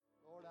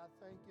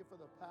thank you for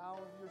the power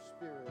of your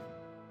Spirit.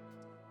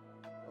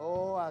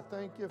 Oh, I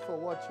thank you for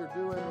what you're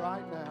doing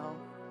right now.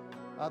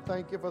 I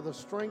thank you for the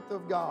strength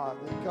of God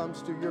that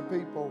comes to your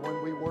people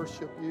when we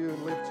worship you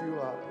and lift you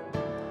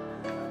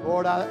up.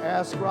 Lord, I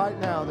ask right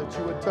now that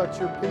you would touch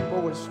your people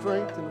with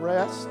strength and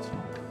rest.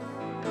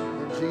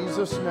 In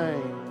Jesus'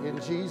 name, in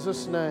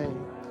Jesus'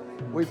 name.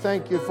 We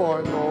thank you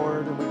for it,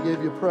 Lord, and we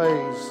give you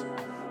praise.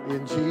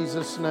 In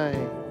Jesus'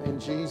 name,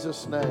 in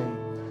Jesus'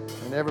 name.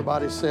 And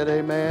everybody said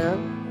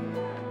amen,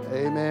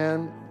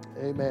 amen,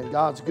 amen.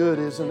 God's good,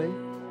 isn't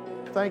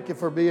he? Thank you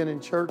for being in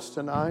church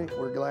tonight.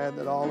 We're glad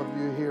that all of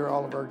you are here,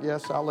 all of our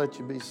guests. I'll let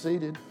you be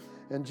seated.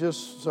 And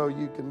just so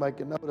you can make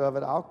a note of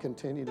it, I'll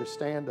continue to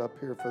stand up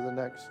here for the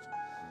next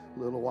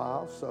little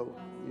while. So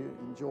you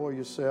enjoy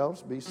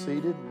yourselves, be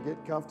seated and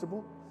get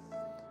comfortable.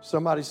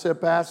 Somebody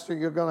said, Pastor,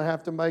 you're going to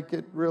have to make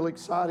it real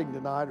exciting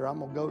tonight or I'm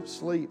going to go to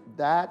sleep.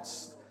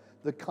 That's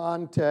the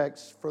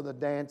context for the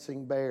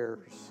dancing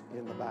bears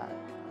in the back.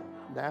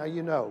 Now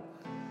you know.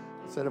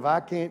 I said, if I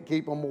can't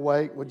keep them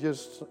awake, would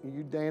just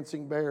you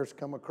dancing bears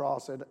come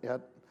across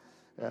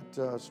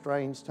at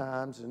strange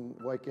times and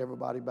wake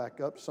everybody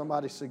back up.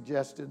 Somebody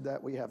suggested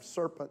that we have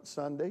Serpent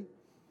Sunday.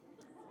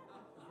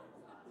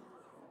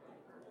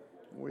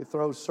 We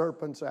throw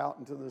serpents out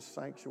into the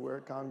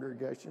sanctuary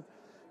congregation.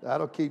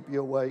 That'll keep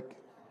you awake.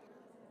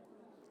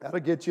 That'll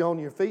get you on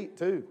your feet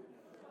too.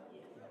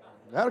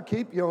 That'll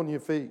keep you on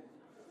your feet.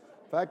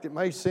 In fact, it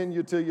may send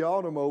you to your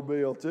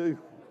automobile too.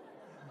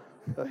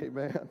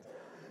 Amen.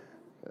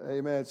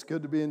 Amen. It's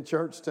good to be in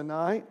church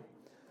tonight.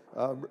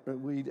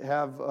 We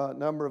have a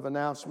number of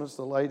announcements.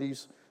 The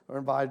ladies are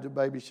invited to a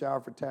baby shower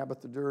for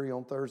Tabitha Dury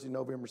on Thursday,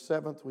 November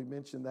 7th. We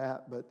mentioned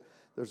that, but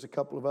there's a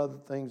couple of other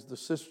things. The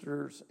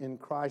Sisters in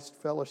Christ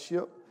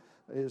Fellowship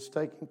is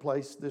taking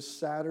place this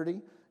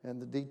Saturday,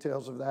 and the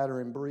details of that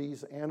are in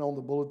Breeze and on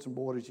the bulletin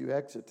board as you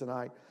exit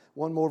tonight.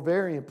 One more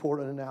very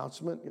important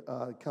announcement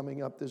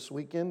coming up this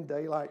weekend.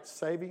 Daylight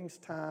savings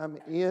time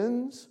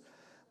ends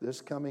this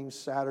coming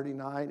Saturday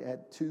night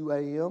at 2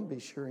 a.m.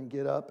 Be sure and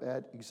get up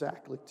at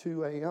exactly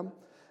 2 a.m.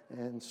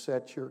 and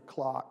set your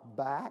clock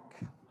back.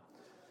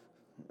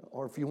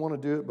 Or if you want to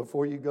do it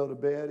before you go to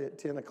bed at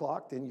 10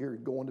 o'clock, then you're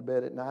going to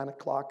bed at 9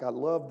 o'clock. I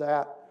love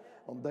that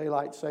on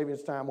daylight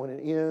savings time when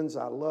it ends.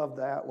 I love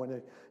that when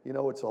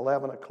it's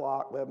 11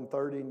 o'clock,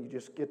 11:30, and you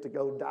just get to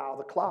go dial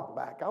the clock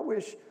back. I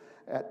wish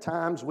at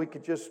times we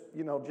could just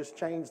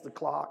change the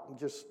clock and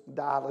just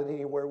dial it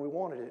anywhere we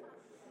wanted it.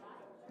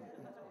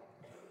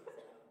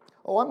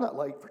 Oh, I'm not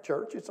late for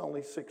church. It's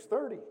only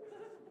 6:30.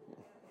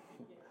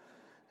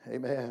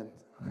 Amen.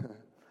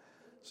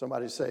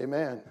 Somebody say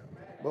amen.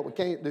 But we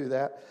can't do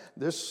that.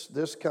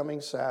 This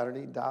coming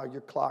Saturday, dial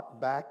your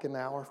clock back an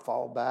hour,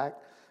 fall back.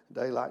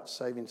 Daylight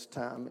savings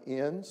time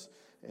ends,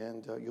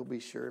 and you'll be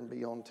sure and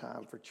be on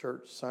time for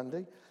church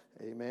Sunday.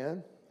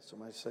 Amen.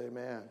 Somebody say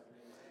amen.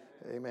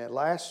 Amen.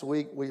 Last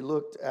week we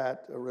looked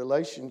at a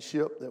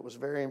relationship that was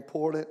very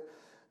important.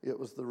 It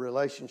was the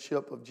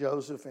relationship of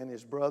Joseph and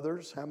his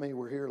brothers. How many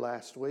were here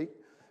last week?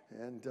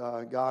 And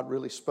God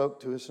really spoke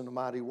to us in a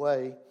mighty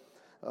way.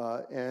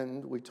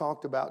 And we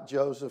talked about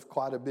Joseph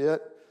quite a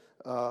bit.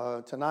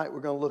 Tonight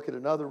we're going to look at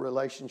another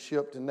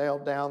relationship to nail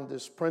down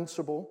this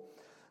principle.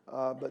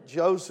 But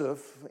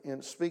Joseph,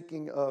 in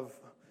speaking of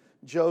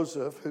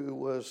Joseph, who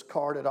was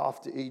carted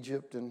off to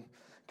Egypt and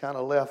kind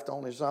of left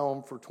on his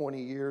own for 20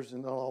 years,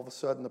 and then all of a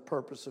sudden the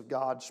purpose of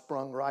God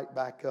sprung right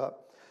back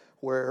up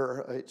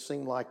where it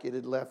seemed like it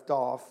had left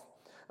off.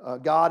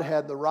 God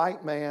had the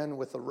right man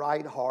with the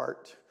right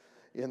heart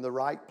in the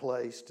right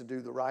place to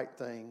do the right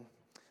thing,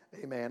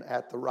 amen,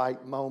 at the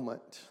right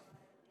moment.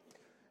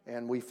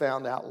 And we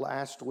found out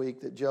last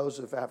week that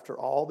Joseph, after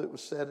all that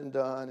was said and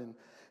done, and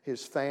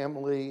his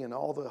family and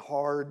all the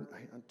hard,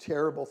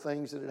 terrible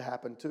things that had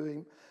happened to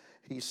him,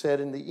 he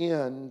said in the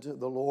end,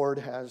 the Lord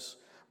has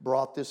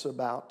brought this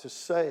about to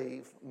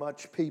save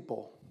much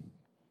people.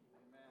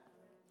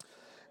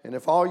 And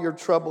if all your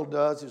trouble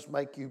does is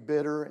make you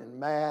bitter and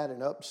mad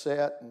and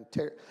upset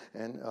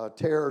and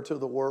terror to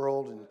the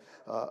world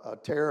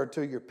and terror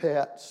to your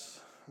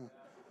pets,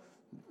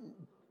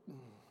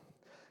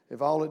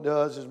 if all it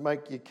does is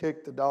make you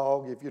kick the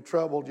dog, if your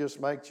trouble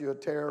just makes you a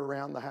terror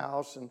around the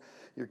house and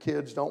your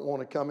kids don't want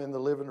to come in the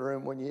living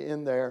room when you're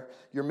in there,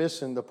 you're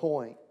missing the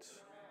point.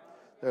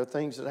 There are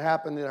things that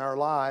happened in our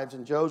lives,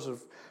 and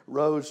Joseph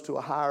rose to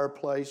a higher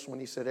place when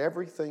he said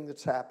everything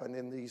that's happened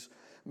in these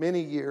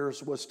many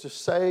years was to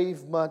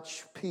save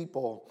much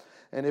people.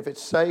 And if it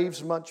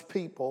saves much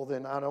people,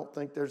 then I don't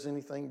think there's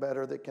anything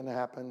better that can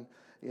happen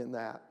in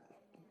that.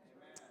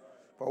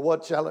 For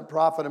what shall it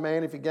profit a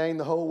man if he gain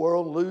the whole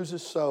world and lose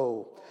his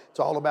soul? It's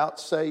all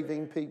about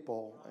saving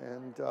people.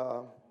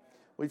 And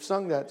we've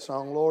sung that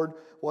song, Lord,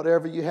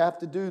 whatever you have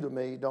to do to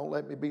me, don't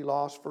let me be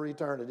lost for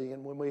eternity.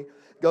 And when we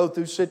go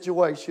through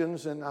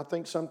situations, and I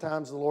think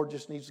sometimes the Lord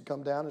just needs to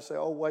come down and say,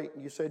 oh, wait,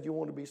 you said you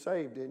want to be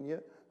saved, didn't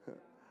you?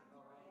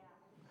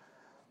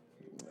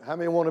 How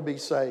many want to be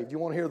saved? You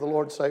want to hear the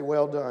Lord say,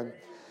 well done.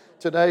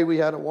 Today we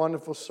had a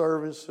wonderful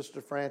service,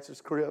 Sister Frances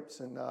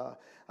Cripps, and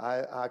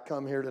I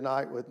come here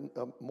tonight with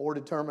more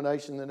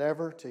determination than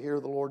ever to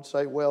hear the Lord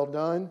say, well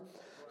done,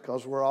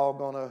 because we're all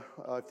going to,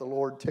 if the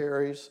Lord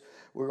tarries,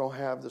 we're going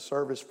to have the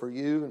service for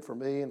you and for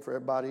me and for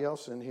everybody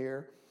else in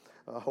here.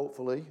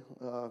 Hopefully,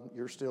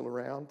 you're still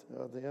around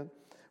then.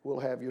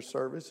 We'll have your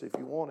service if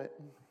you want it.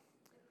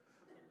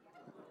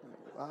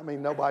 I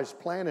mean, nobody's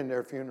planning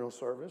their funeral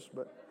service,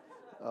 but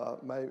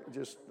maybe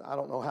just, I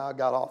don't know how I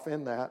got off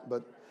in that,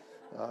 but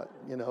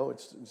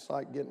it's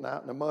like getting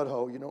out in a mud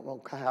hole. You don't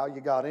know how you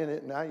got in it,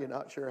 and now you're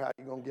not sure how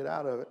you're going to get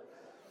out of it.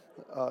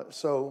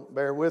 So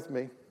bear with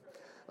me.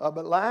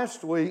 But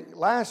last week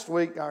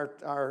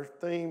our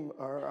theme,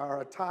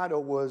 our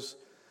title was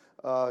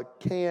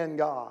Can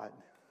God?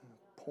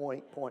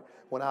 Point.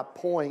 When I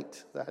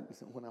point,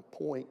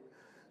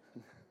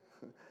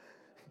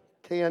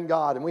 can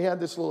God? And we had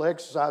this little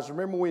exercise.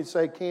 Remember when we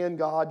say, can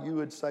God? You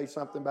would say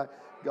something about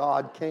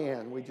God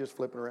can. We just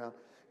flip it around.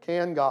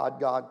 Can God?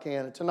 God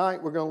can. And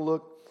tonight we're going to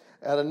look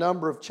at a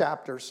number of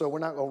chapters. So we're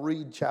not going to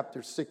read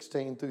chapters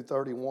 16 through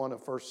 31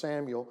 of 1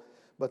 Samuel.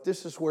 But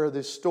this is where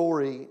this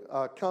story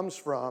comes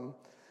from.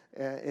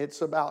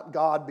 It's about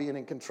God being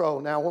in control.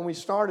 Now, when we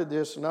started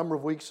this a number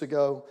of weeks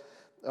ago,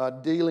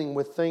 dealing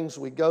with things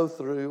we go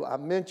through, I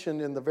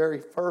mentioned on the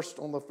very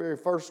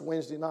first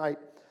Wednesday night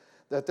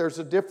that there's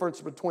a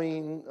difference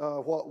between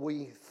what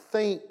we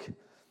think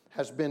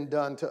has been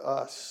done to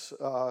us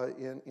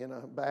in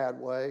a bad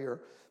way,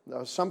 or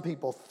some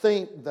people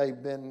think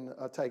they've been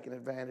taken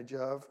advantage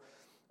of.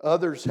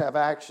 Others have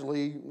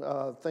actually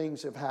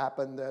things have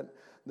happened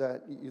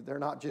that they're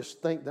not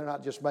just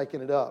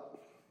making it up.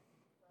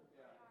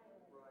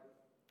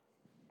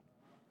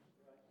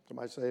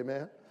 Somebody say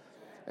amen.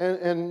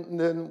 And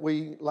then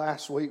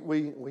last week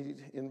we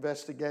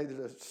investigated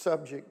a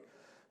subject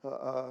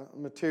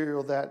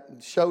material that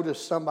showed us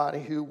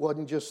somebody who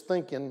wasn't just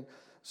thinking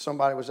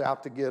somebody was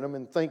out to get them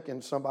and thinking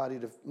somebody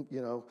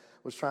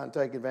was trying to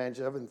take advantage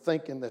of and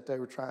thinking that they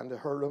were trying to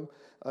hurt them.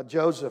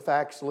 Joseph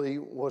actually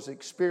was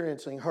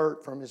experiencing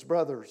hurt from his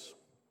brothers.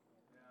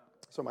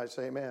 Somebody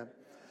say amen.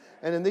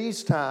 And in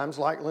these times,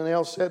 like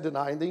Linnell said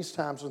tonight, in these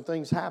times when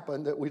things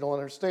happen that we don't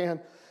understand,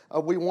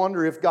 we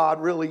wonder if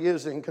God really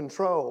is in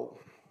control.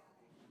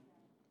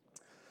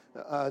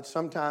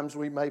 Sometimes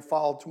we may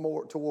fall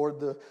toward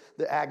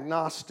the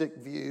agnostic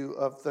view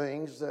of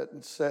things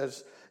that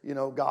says,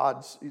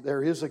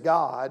 there is a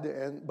God,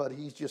 but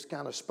He's just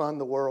kind of spun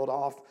the world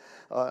off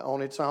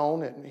on its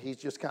own, and He's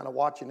just kind of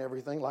watching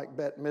everything, like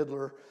Bette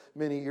Midler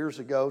many years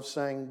ago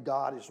saying,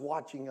 God is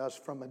watching us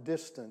from a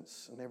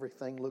distance, and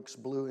everything looks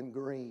blue and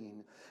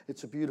green.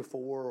 It's a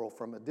beautiful world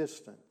from a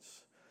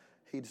distance.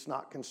 He's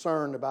not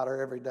concerned about our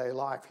everyday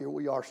life. Here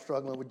we are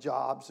struggling with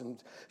jobs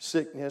and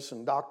sickness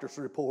and doctor's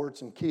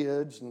reports and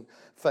kids and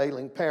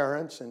failing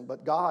parents.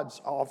 But God's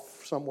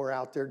off somewhere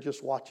out there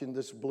just watching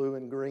this blue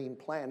and green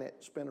planet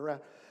spin around.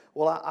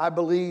 Well, I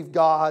believe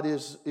God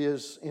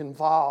is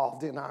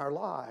involved in our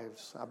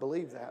lives. I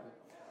believe that.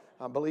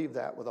 I believe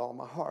that with all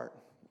my heart.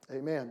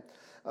 Amen.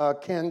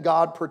 Can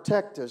God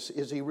protect us?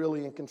 Is He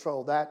really in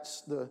control?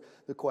 That's the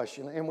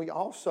question. And we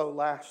also,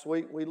 last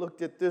week, we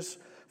looked at this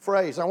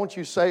phrase. I want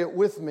you to say it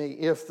with me.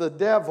 If the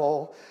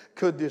devil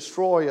could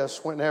destroy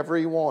us whenever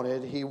he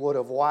wanted, he would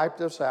have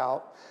wiped us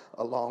out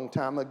a long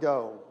time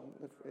ago.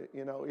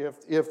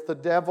 If the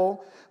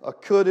devil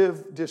could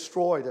have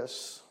destroyed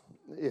us,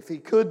 if he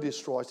could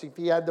destroy us, if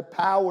he had the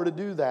power to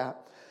do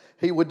that,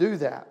 he would do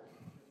that.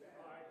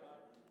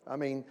 I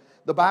mean,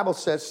 the Bible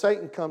says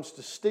Satan comes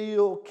to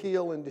steal,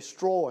 kill, and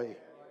destroy.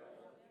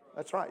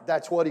 That's right.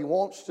 That's what he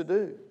wants to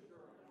do.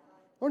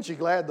 Aren't you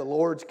glad the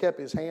Lord's kept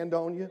His hand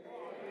on you?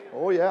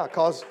 Oh, yeah,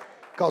 because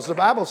the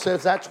Bible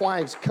says that's why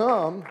He's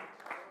come,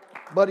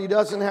 but He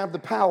doesn't have the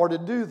power to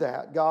do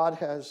that. God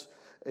has,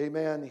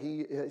 amen,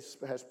 He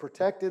has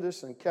protected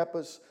us and kept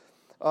us.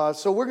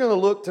 So we're going to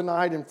look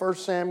tonight in 1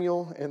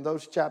 Samuel, and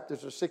those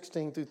chapters are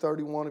 16 through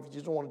 31. If you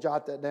just want to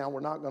jot that down, we're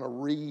not going to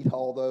read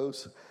all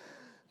those.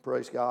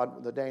 Praise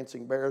God. The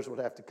dancing bears would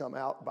have to come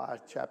out by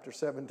chapter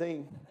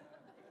 17.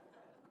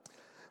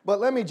 But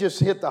let me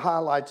just hit the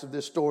highlights of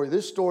this story.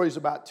 This story is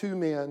about two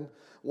men,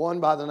 one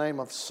by the name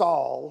of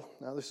Saul.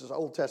 Now, this is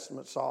Old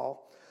Testament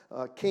Saul,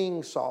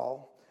 King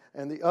Saul.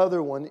 And the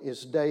other one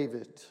is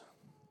David.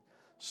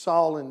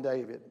 Saul and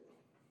David.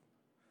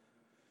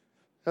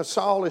 Now,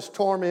 Saul is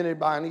tormented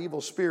by an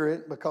evil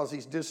spirit because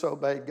he's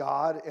disobeyed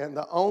God. And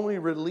the only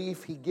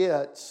relief he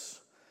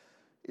gets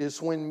is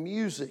when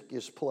music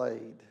is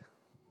played.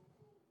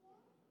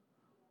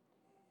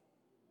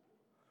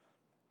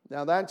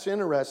 Now that's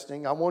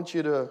interesting. I want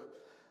you to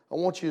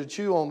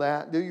chew on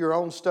that, do your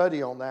own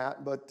study on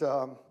that. But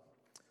the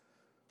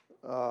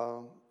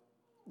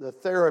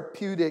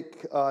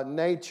therapeutic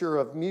nature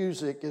of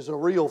music is a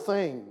real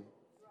thing.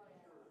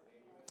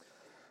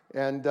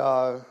 And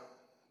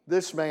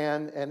this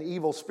man, an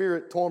evil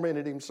spirit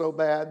tormented him so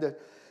bad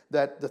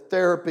that the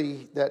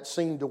therapy that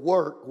seemed to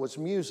work was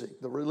music.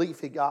 The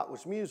relief he got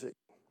was music.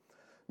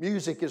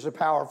 Music is a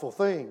powerful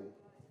thing.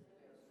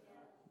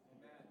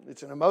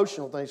 It's an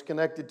emotional thing. It's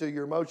connected to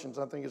your emotions.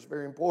 I think it's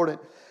very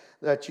important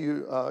that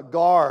you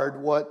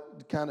guard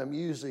what kind of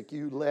music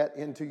you let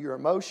into your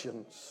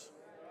emotions.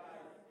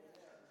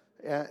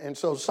 And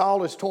so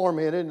Saul is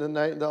tormented, and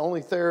the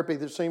only therapy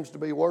that seems to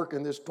be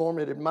working this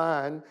tormented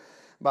mind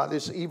by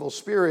this evil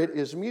spirit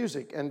is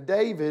music. And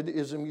David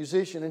is a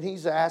musician, and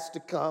he's asked to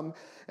come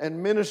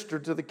and minister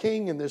to the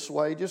king in this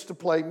way, just to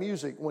play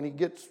music.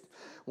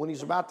 When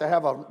he's about to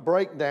have a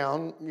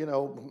breakdown,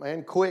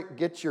 man, quick,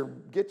 get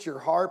your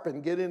harp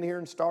and get in here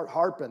and start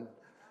harping.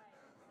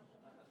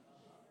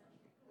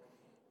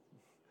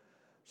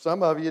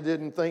 Some of you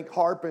didn't think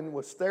harping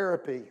was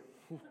therapy.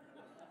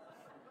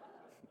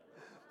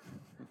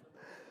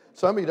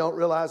 Some of you don't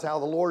realize how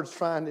the Lord's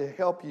trying to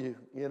help you.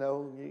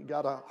 You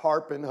got a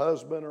harping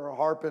husband or a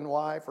harping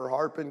wife or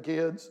harping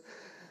kids.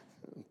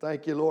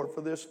 Thank you, Lord,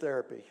 for this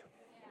therapy.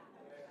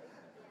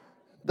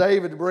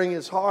 David would bring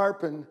his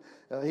harp, and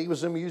he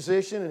was a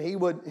musician, and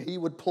he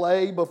would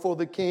play before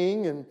the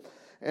king.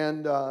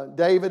 And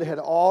David had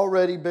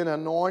already been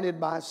anointed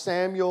by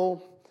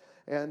Samuel,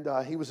 and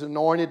he was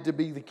anointed to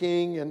be the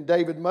king. And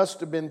David must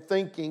have been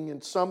thinking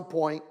at some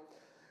point,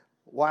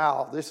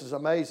 wow, this is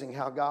amazing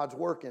how God's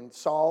working.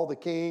 Saul, the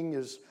king,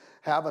 is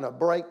having a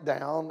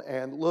breakdown,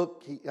 and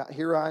look,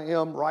 here I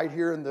am right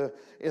here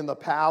in the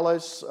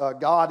palace.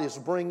 God is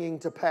bringing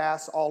to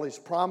pass all His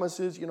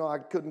promises. I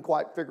couldn't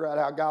quite figure out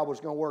how God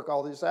was going to work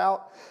all this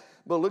out,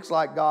 but it looks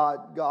like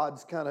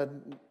God's kind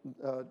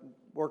of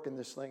working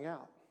this thing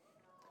out.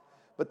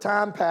 But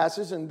time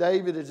passes, and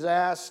David is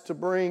asked to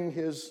bring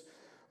his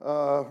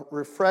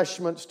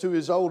refreshments to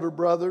his older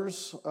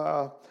brothers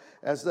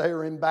as they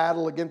are in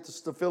battle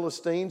against the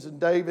Philistines. And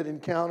David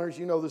encounters,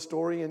 the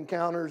story,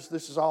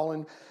 this is all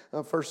in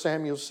 1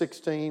 Samuel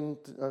 16,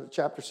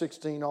 chapter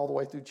 16, all the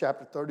way through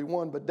chapter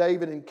 31. But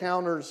David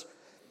encounters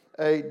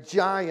a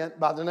giant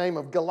by the name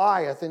of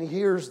Goliath, and he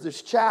hears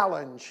this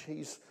challenge.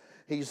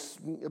 He's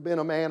been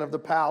a man of the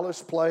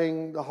palace,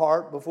 playing the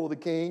harp before the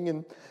king,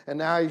 and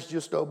now he's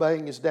just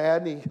obeying his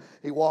dad. And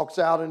he walks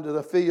out into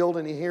the field,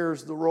 and he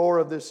hears the roar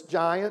of this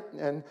giant,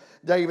 and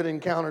David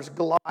encounters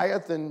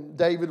Goliath, and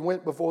David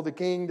went before the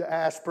king to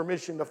ask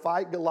permission to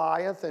fight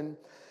Goliath, and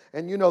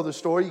you know the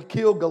story. He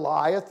killed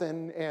Goliath,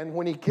 and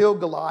when he killed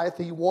Goliath,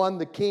 he won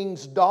the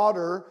king's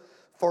daughter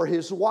for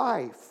his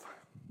wife.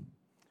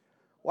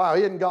 Wow,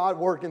 isn't God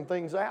working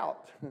things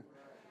out?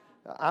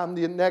 I'm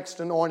the next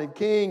anointed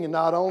king, and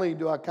not only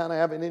do I kind of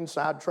have an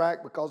inside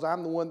track because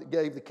I'm the one that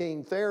gave the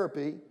king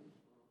therapy,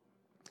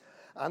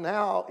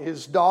 now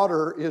his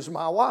daughter is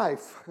my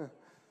wife.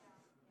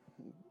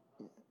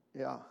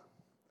 Yeah.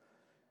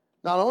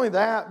 Not only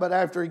that, but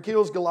after he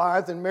kills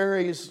Goliath and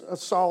marries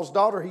Saul's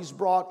daughter, he's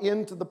brought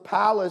into the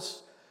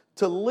palace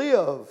to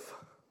live.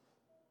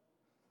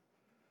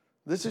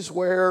 This is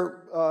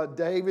where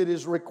David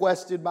is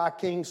requested by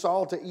King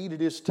Saul to eat at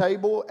his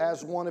table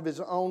as one of his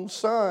own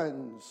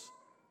sons.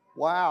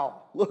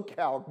 Wow, look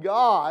how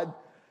God,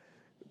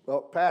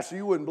 well, Pastor,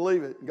 you wouldn't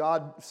believe it.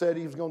 God said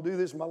He was going to do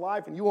this in my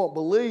life, and you won't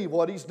believe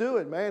what He's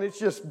doing, man. It's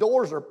just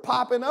doors are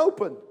popping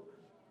open.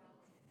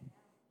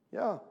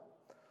 Yeah.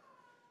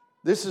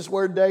 This is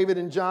where David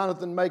and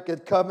Jonathan make a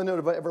covenant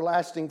of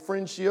everlasting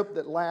friendship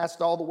that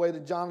lasts all the way to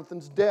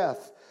Jonathan's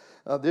death.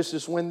 This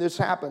is when this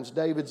happens.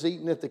 David's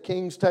eating at the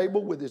king's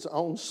table with his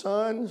own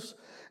sons.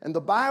 And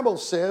the Bible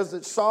says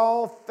that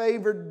Saul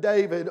favored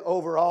David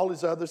over all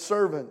his other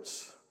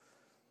servants.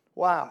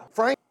 Wow.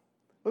 Frank,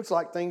 looks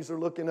like things are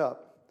looking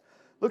up.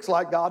 Looks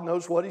like God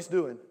knows what He's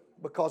doing,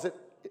 because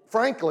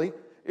frankly,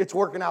 it's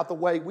working out the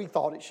way we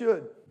thought it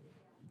should.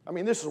 I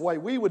mean, this is the way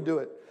we would do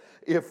it.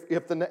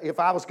 If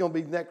I was going to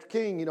be the next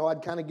king,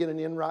 I'd kind of get an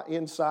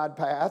inside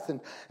path,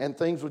 and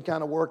things would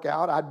kind of work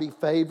out. I'd be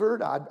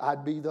favored.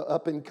 I'd be the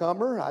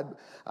up-and-comer.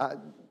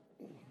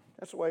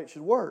 That's the way it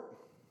should work.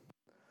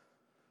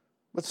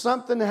 But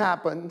something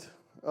happened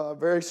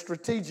very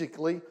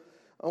strategically.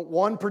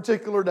 One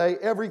particular day,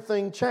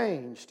 everything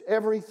changed.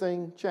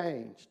 Everything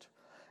changed.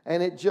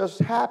 And it just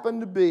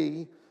happened to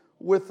be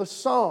with a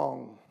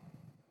song.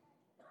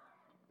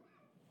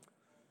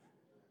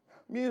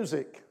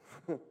 Music.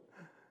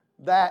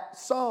 That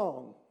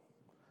song.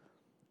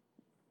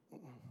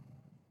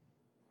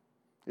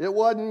 It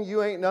wasn't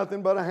 "You Ain't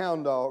Nothing But a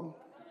Hound Dog."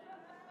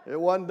 It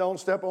wasn't "Don't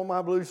Step on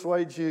My Blue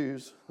Suede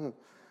Shoes."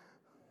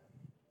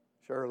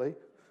 Shirley.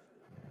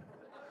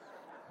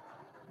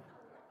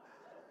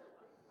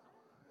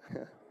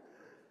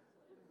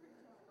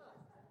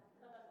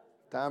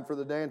 Time for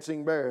the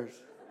Dancing Bears.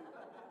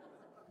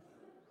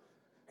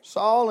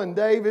 Saul and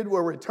David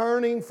were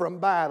returning from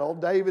battle.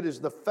 David is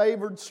the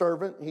favored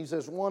servant. He's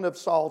as one of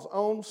Saul's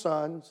own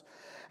sons.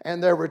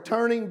 And they're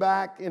returning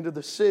back into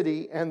the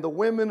city, and the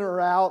women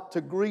are out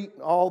to greet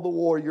all the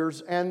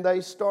warriors, and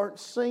they start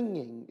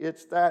singing.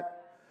 It's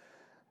that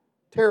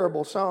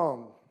terrible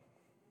song.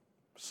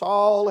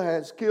 Saul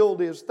has killed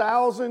his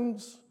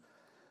thousands,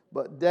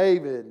 but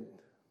David...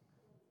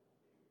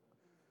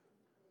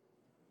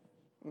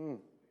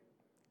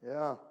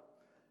 Yeah.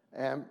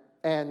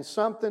 And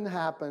something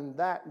happened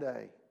that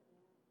day.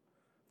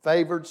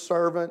 Favored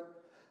servant,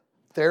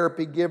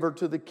 therapy giver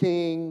to the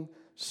king,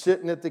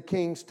 sitting at the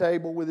king's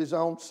table with his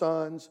own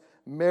sons,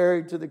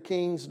 married to the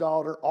king's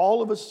daughter.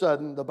 All of a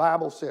sudden, the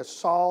Bible says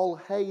Saul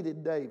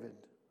hated David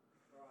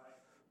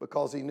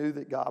because he knew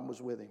that God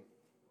was with him.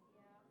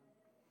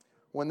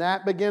 When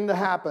that began to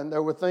happen,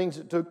 there were things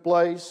that took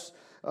place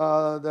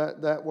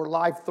that were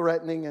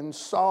life-threatening, and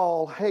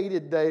Saul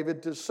hated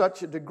David to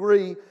such a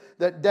degree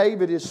that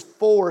David is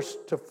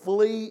forced to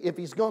flee. If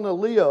he's going to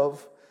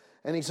live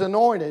and he's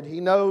anointed,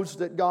 he knows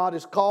that God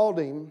has called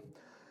him,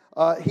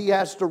 he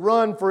has to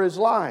run for his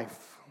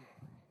life.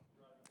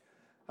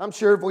 I'm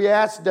sure if we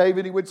asked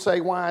David, he would say,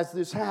 why is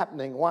this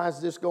happening? Why is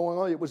this going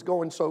on? It was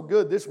going so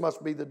good. This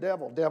must be the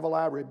devil. Devil,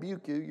 I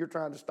rebuke you. You're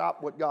trying to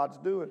stop what God's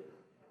doing.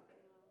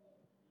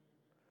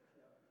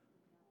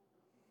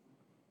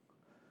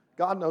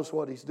 God knows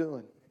what He's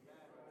doing.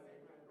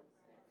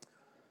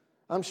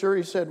 I'm sure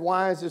he said,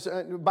 why is this?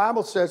 The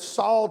Bible says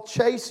Saul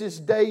chases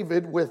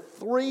David with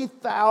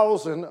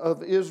 3,000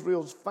 of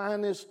Israel's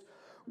finest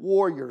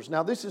warriors.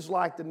 Now, this is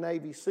like the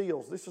Navy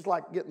SEALs. This is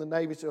like getting the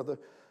Navy SEALs.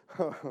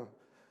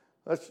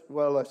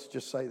 Let's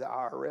just say the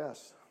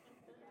IRS.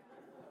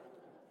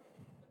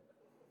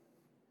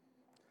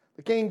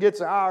 The king gets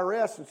the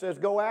IRS and says,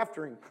 go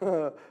after him.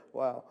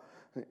 Wow.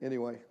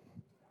 Anyway.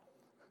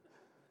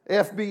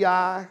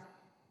 FBI.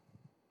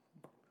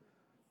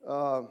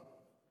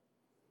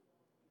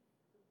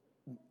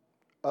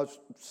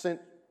 Sent,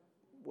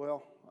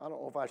 well, I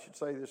don't know if I should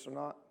say this or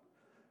not.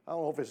 I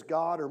don't know if it's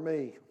God or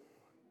me.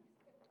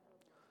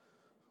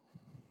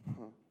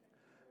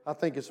 I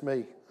think it's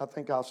me. I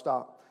think I'll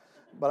stop.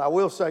 But I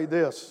will say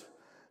this.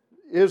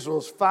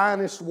 Israel's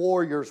finest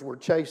warriors were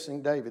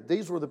chasing David.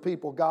 These were the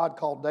people God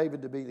called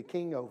David to be the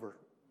king over.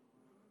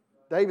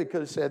 David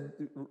could have said,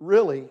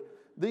 really,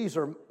 these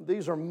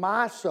are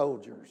my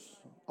soldiers.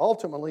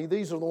 Ultimately,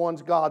 these are the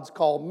ones God's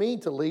called me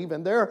to leave,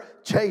 and they're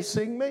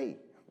chasing me.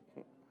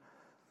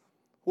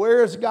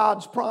 Where is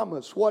God's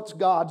promise? What's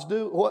God's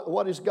do?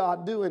 What is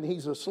God doing?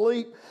 He's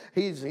asleep.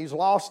 He's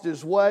lost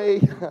his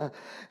way.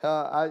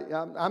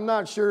 I'm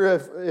not sure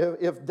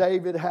if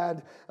David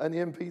had an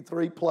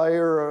MP3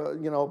 player or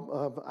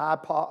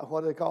iPod.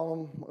 What do they call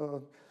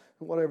them?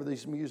 Whatever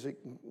these music.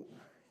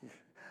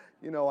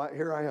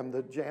 Here I am,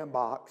 the jam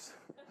box.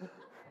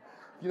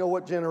 You know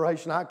what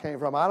generation I came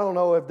from. I don't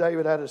know if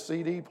David had a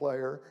CD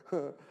player.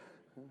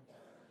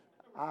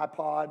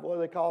 iPod. What do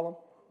they call them?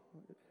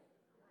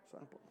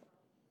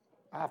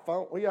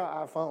 iPhone,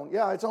 iPhone.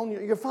 Yeah, it's on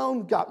your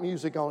phone. Got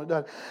music on it,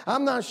 doesn't it?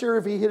 I'm not sure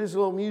if he hit his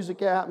little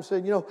music app and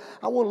said,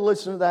 I want to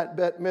listen to that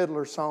Bette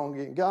Midler song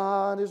again.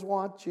 God is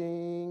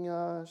watching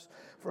us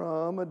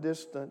from a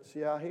distance.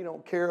 Yeah, He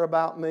don't care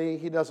about me.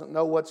 He doesn't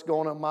know what's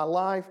going on in my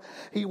life.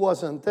 He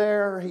wasn't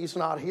there. He's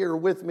not here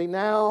with me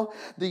now.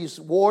 These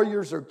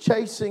warriors are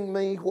chasing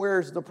me.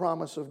 Where's the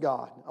promise of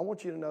God? I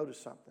want you to notice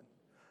something.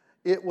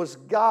 It was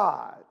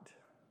God,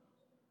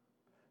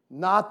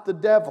 not the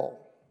devil,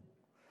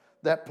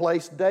 that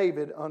placed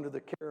David under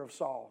the care of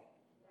Saul.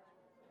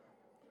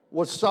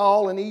 Was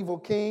Saul an evil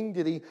king?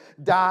 Did he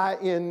die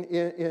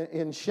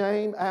in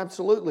shame?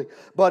 Absolutely.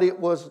 But it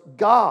was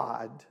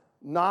God,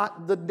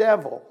 not the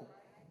devil,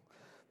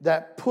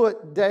 that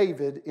put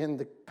David in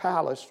the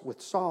palace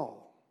with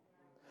Saul.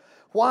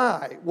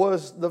 Why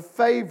was the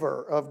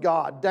favor of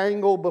God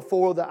dangled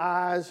before the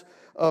eyes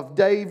of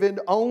David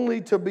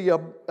only to be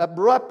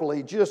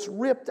abruptly just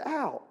ripped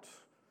out?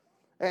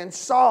 And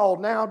Saul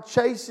now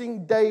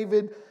chasing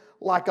David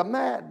like a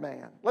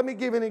madman. Let me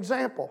give you an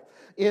example.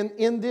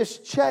 In this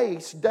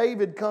chase,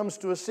 David comes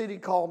to a city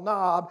called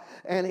Nob,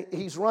 and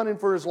he's running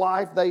for his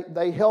life.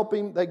 They help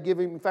him. They give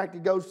him, in fact, he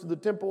goes to the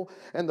temple,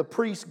 and the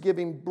priests give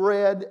him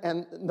bread,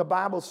 and the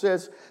Bible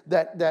says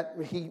that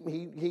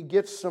he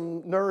gets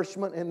some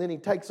nourishment, and then he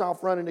takes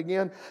off running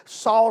again.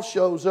 Saul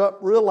shows up,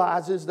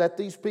 realizes that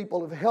these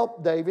people have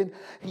helped David.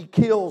 He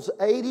kills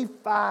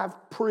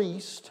 85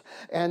 priests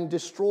and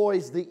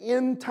destroys the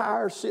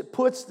entire city,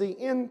 puts the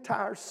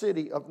entire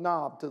city of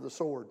Nob to the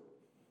sword.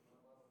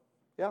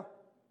 Yeah.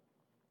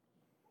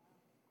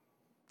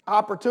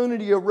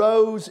 Opportunity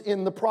arose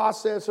in the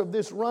process of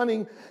this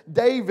running.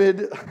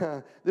 David,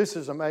 this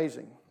is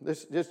amazing.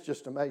 This is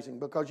just amazing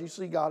because you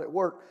see God at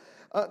work.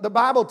 The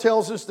Bible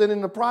tells us that in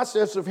the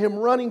process of him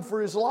running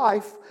for his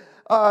life,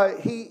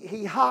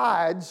 he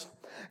hides,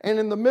 and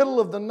in the middle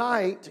of the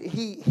night,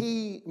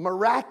 he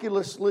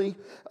miraculously,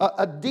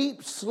 a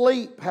deep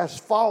sleep has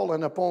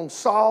fallen upon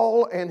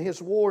Saul and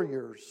his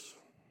warriors.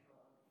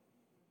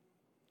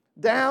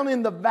 Down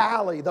in the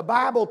valley, the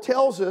Bible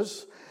tells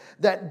us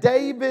that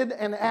David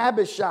and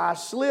Abishai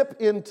slip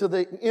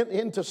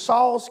into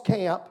Saul's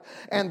camp,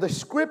 and the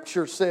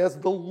scripture says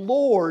the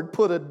Lord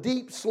put a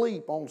deep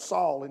sleep on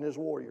Saul and his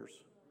warriors.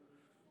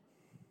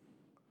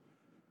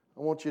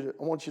 I want you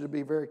to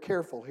be very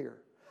careful here.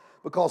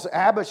 Because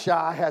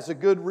Abishai has a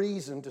good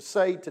reason to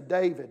say to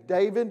David,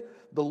 David,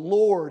 the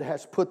Lord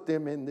has put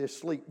them in this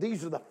sleep.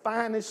 These are the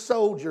finest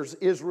soldiers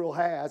Israel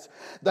has.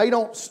 They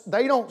don't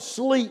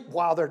sleep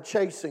while they're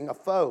chasing a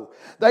foe.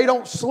 They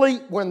don't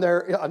sleep when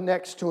they're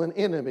next to an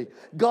enemy.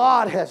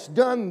 God has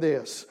done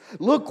this.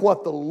 Look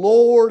what the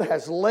Lord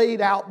has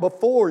laid out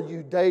before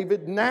you,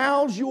 David.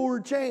 Now's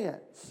your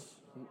chance.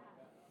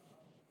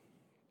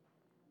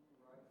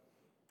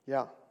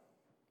 Yeah.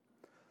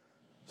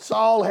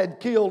 Saul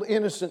had killed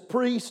innocent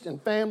priests and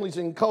families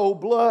in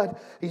cold blood.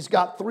 He's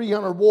got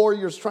 300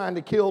 warriors trying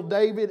to kill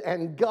David,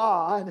 and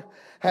God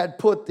had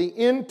put the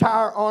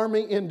entire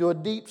army into a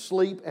deep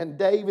sleep, and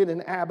David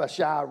and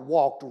Abishai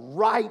walked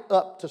right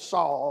up to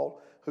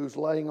Saul, who's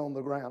laying on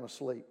the ground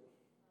asleep.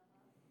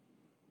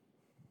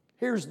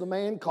 Here's the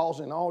man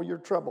causing all your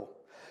trouble.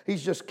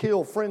 He's just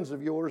killed friends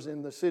of yours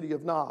in the city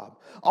of Nob.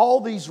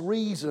 All these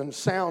reasons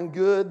sound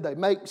good. They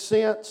make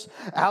sense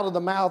out of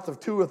the mouth of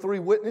 2 or 3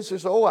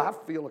 witnesses. Oh, I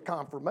feel a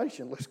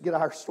confirmation. Let's get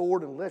our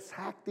sword and let's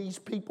hack these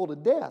people to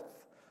death.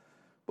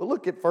 But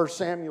look at 1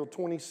 Samuel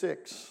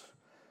 26,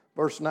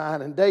 verse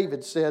 9. And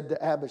David said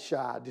to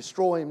Abishai,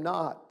 destroy him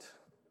not,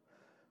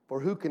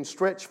 for who can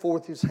stretch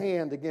forth his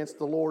hand against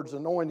the Lord's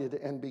anointed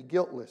and be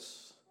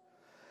guiltless?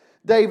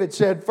 David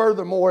said,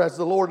 furthermore, as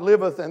the Lord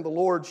liveth, and the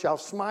Lord shall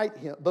smite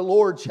him,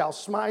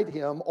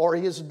 or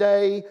his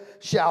day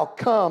shall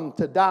come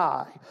to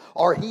die,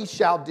 or he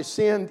shall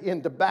descend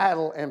into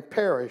battle and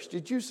perish.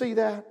 Did you see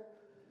that?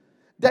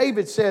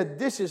 David said,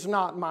 this is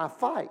not my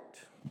fight.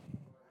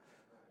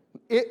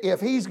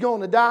 If he's going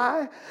to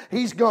die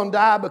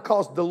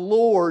because the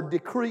Lord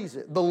decrees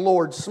it. The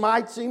Lord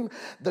smites him.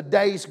 The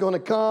day's going to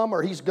come,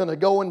 or he's going to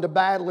go into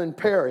battle and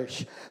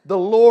perish. The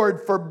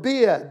Lord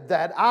forbid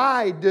that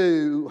I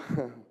do.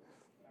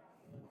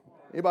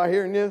 Anybody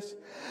hearing this?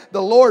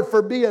 The Lord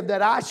forbid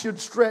that I should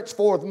stretch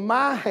forth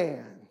my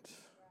hand.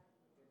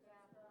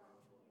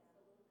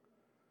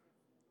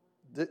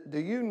 Do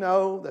you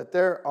know that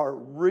there are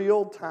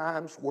real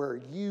times where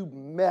you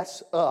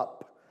mess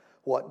up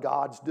what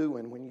God's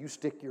doing when you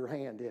stick your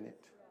hand in it?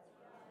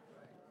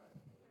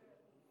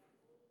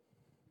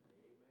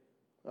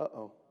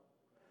 Uh-oh.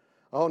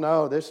 Oh,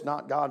 no, this is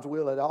not God's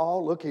will at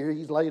all. Look here,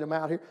 he's laid them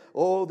out here.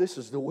 Oh, this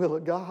is the will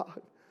of God.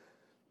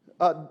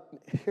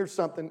 Here's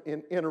something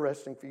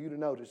interesting for you to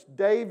notice.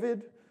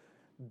 David,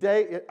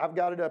 I've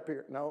got it up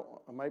here.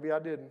 No, maybe I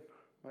didn't.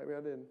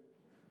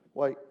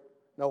 Wait,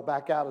 no,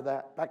 back out of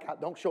that. Back out.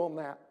 Don't show them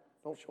that.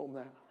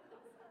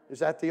 Is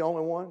that the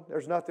only one?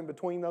 There's nothing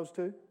between those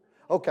two?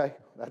 Okay,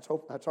 that's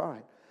all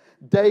right.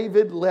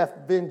 David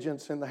left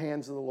vengeance in the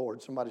hands of the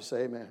Lord. Somebody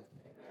say amen.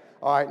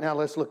 All right, now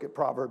let's look at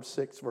Proverbs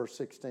 6, verse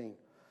 16.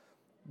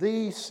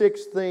 These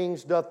 6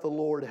 things doth the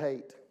Lord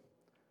hate.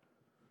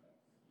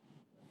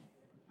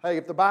 Hey,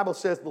 if the Bible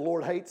says the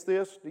Lord hates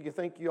this, do you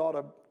think you ought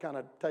to kind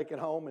of take it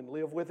home and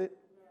live with it?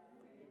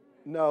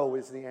 No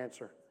is the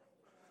answer.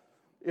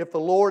 If the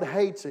Lord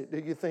hates it, do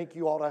you think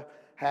you ought to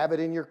have it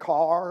in your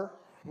car?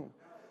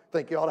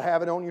 Think you ought to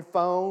have it on your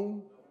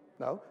phone?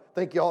 No.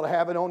 Think you ought to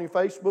have it on your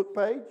Facebook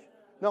page?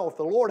 No, if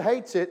the Lord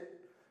hates it,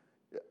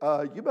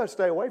 you better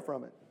stay away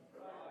from it.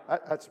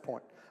 That's the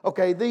point.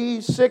 Okay,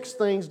 these 6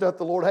 things doth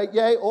the Lord hate.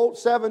 Yea,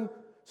 7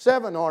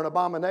 are an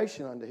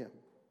abomination unto him.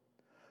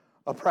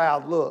 A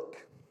proud look.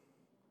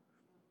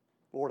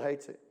 Lord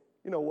hates it.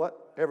 You know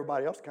what?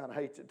 Everybody else kind of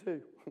hates it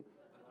too.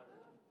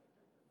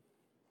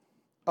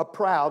 A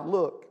proud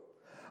look.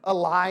 A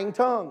lying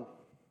tongue.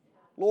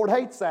 Lord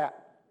hates that.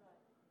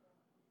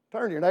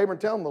 Turn to your neighbor and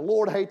tell them the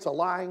Lord hates a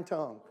lying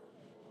tongue.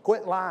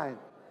 Quit lying.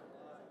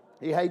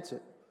 He hates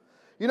it.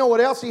 You know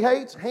what else he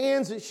hates?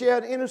 Hands that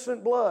shed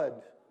innocent blood.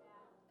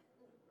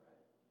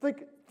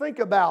 Think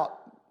about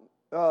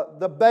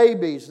the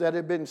babies that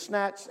have been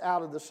snatched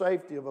out of the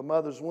safety of a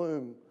mother's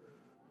womb.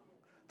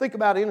 Think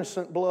about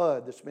innocent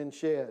blood that's been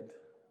shed.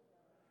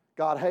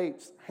 God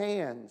hates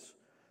hands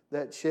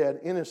that shed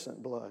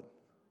innocent blood.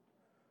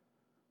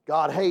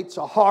 God hates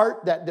a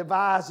heart that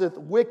deviseth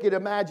wicked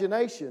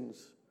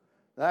imaginations.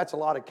 Now, that's a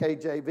lot of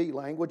KJV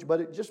language,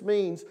 but it just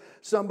means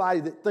somebody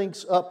that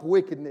thinks up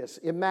wickedness,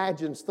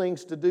 imagines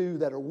things to do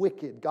that are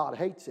wicked. God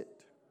hates it.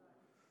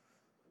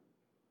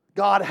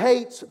 God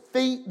hates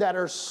feet that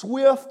are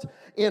swift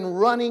in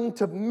running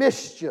to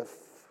mischief.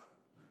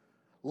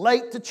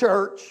 Late to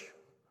church,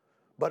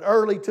 but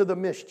early to the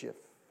mischief.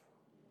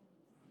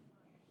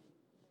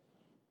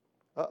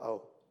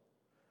 Uh-oh.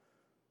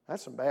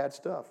 That's some bad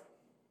stuff.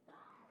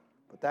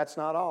 But that's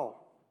not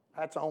all.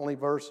 That's only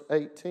verse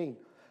 18.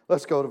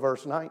 Let's go to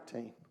verse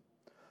 19.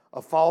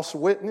 A false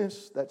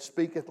witness that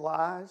speaketh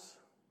lies,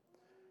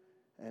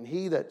 and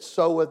he that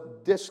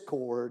soweth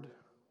discord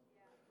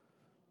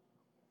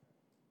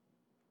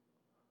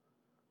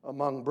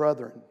among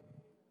brethren.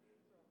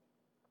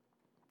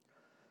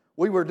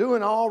 We were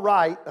doing all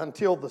right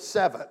until the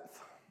 7th.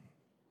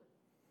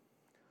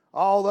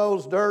 All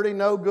those dirty,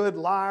 no good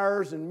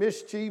liars and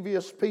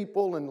mischievous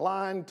people and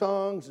lying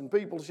tongues and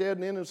people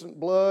shedding innocent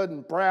blood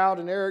and proud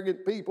and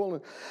arrogant people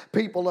and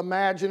people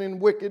imagining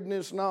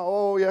wickedness and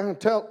all. Oh, yeah,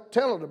 tell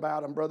it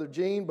about them, Brother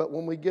Gene. But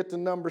when we get to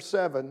number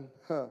 7,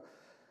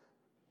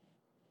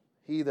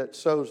 he that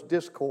sows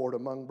discord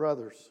among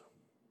brothers.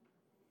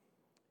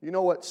 You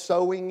know what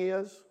sowing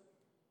is?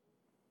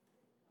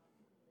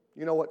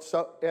 You know what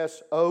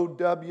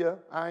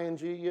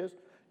S-O-W-I-N-G is?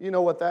 You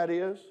know what that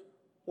is?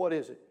 What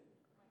is it?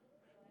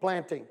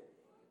 Planting.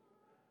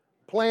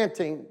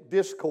 Planting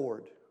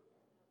discord.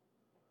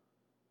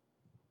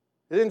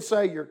 It didn't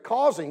say you're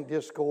causing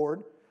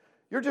discord.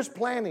 You're just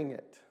planting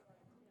it.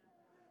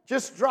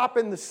 Just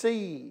dropping the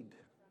seed.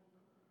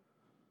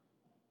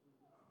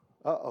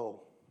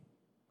 Uh-oh.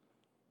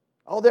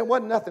 Oh, there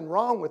wasn't nothing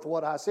wrong with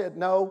what I said.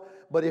 No,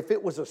 but if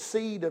it was a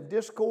seed of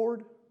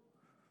discord,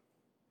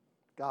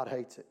 God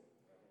hates it.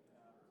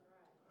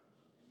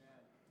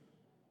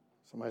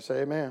 Somebody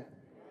say amen.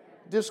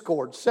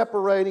 Discord,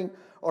 separating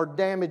or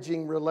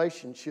damaging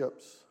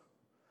relationships.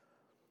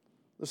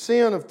 The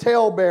sin of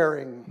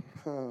tale-bearing.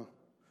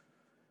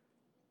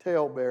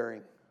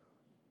 Tale-bearing.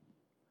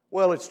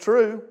 Well, it's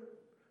true.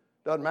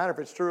 Doesn't matter if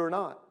it's true or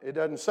not. It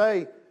doesn't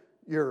say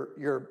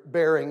you're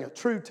bearing a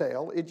true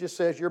tale. It just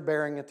says you're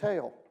bearing a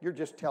tale. You're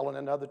just telling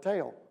another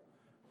tale.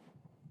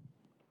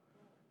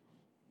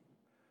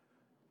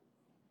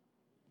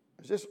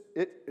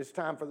 It's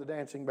time for the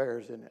dancing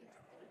bears, isn't it?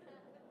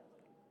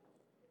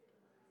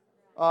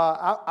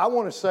 I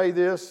want to say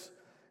this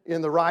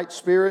in the right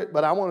spirit,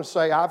 but I want to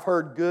say I've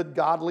heard good,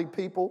 godly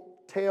people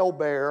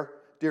tale-bear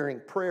during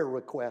prayer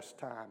request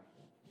time.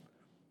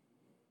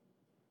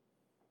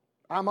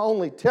 I'm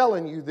only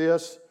telling you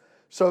this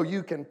so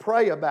you can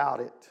pray about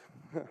it.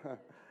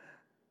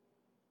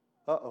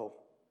 Uh-oh.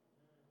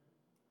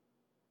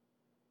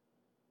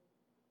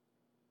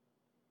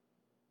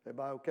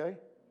 Everybody okay?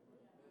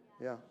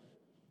 Yeah.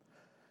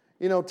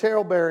 You know,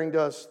 tale-bearing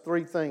does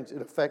 3 things.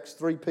 It affects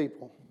 3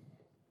 people.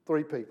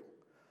 3 people.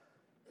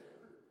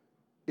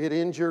 It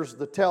injures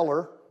the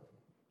teller.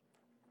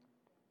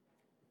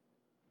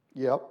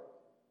 Yep.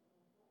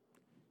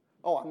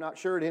 Oh, I'm not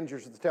sure it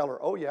injures the teller.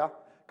 Oh, yeah.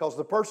 Because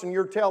the person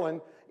you're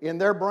telling, in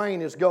their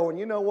brain is going,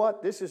 you know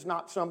what? This is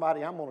not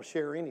somebody I'm going to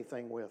share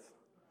anything with.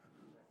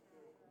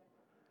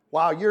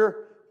 While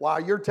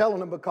you're telling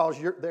them because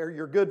they're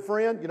your good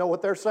friend, you know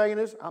what they're saying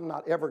is, I'm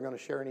not ever going to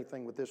share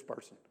anything with this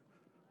person.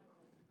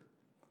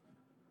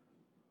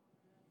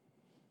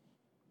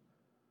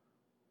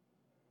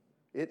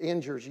 It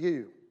injures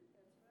you.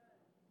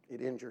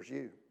 It injures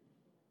you.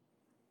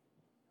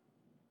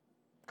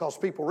 Because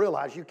people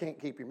realize you can't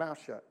keep your mouth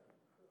shut.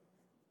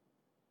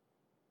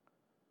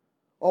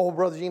 Oh,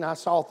 Brother Gene, I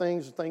saw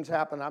things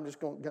happen. I'm just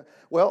going to...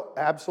 Well,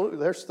 absolutely.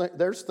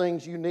 There's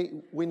things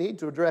we need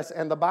to address,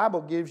 and the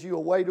Bible gives you a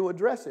way to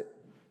address it.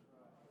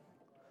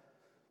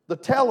 The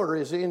teller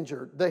is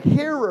injured. The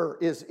hearer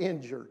is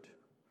injured.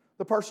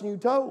 The person you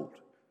told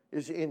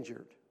is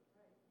injured.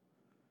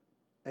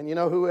 And you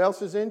know who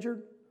else is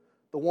injured?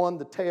 The one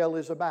the tale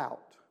is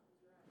about.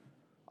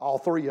 All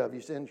 3 of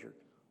you's injured.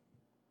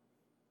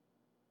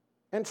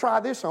 And try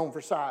this on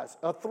for size.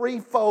 A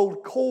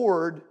 3-fold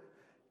cord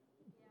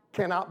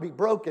cannot be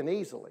broken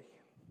easily.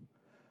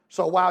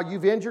 So while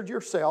you've injured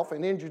yourself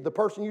and injured the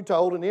person you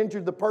told and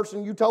injured the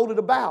person you told it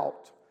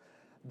about,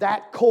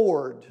 that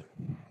cord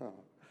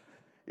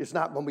is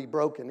not going to be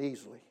broken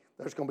easily.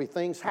 There's going to be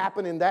things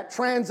happen in that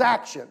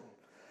transaction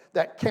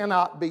that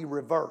cannot be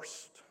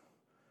reversed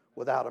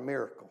without a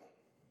miracle.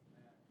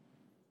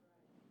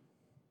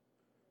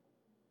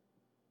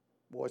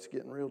 Boy, it's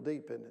getting real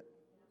deep, isn't it?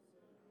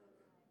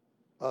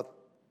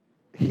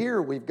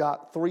 Here we've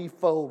got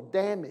 3-fold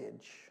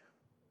damage.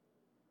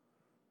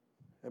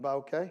 Everybody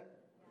okay?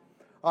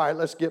 All right,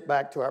 let's get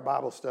back to our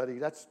Bible study.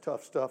 That's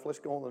tough stuff. Let's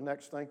go on to the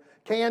next thing.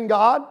 Can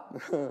God?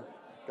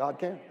 God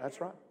can.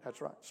 That's right.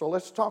 That's right. So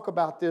let's talk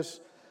about this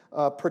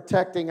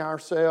protecting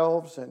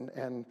ourselves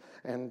and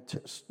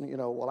you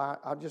know, well,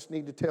 I just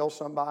need to tell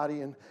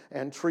somebody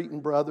and treating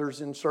brothers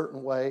in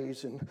certain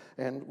ways.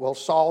 And well,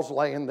 Saul's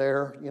laying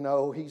there, you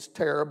know, he's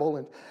terrible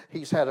and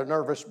he's had a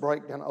nervous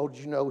breakdown. Oh,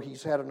 did you know he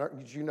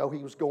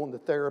was going to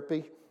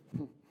therapy?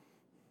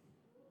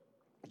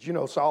 Did you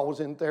know Saul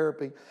was in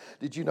therapy?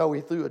 Did you know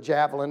he threw a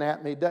javelin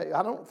at me?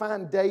 I don't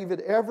find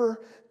David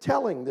ever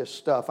telling this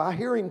stuff. I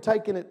hear him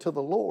taking it to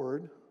the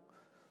Lord,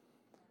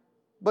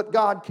 but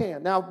God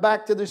can. Now,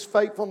 back to this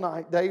fateful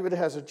night, David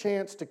has a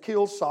chance to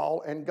kill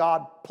Saul, and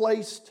God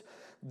placed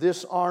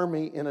this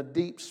army in a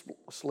deep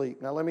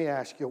sleep. Now, let me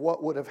ask you,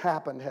 what would have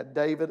happened had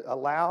David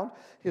allowed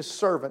his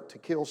servant to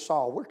kill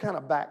Saul? We're kind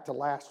of back to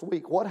last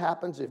week. What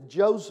happens if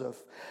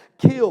Joseph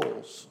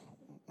kills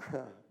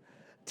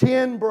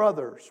 10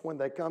 brothers when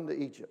they come to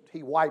Egypt?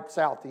 He wipes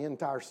out the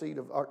entire seed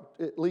of, or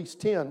at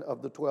least 10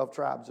 of the 12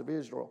 tribes of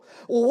Israel.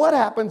 Well, what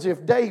happens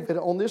if David,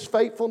 on this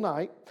fateful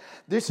night,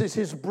 this is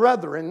his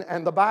brethren,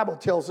 and the Bible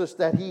tells us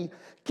that he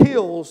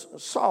kills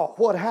Saul?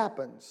 What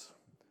happens?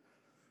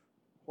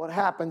 What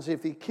happens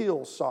if he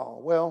kills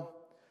Saul? Well,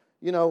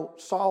 you know,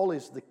 Saul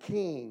is the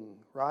king,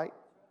 right?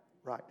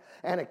 Right.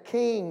 And a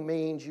king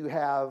means you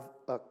have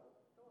a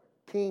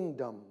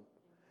kingdom,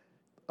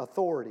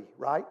 authority,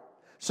 right?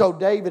 So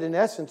David, in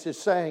essence, is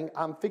saying,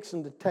 I'm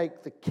fixing to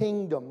take the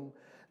kingdom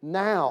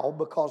now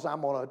because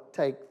I'm going to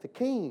take the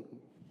king.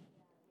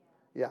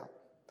 Yeah.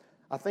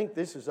 I think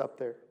this is up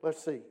there.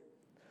 Let's see.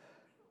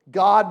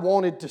 God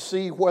wanted to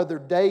see whether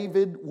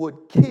David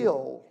would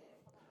kill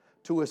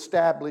to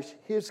establish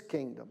his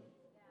kingdom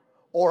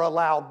or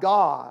allow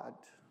God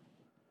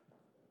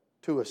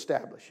to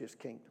establish his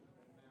kingdom.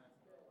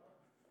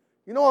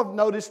 You know what I've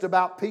noticed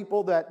about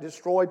people that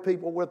destroy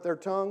people with their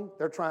tongue?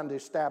 They're trying to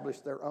establish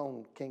their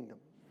own kingdom.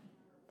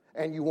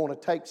 And you want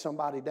to take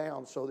somebody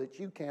down so that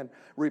you can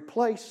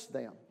replace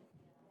them.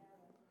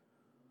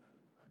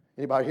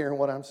 Anybody hearing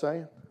what I'm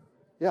saying?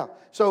 Yeah.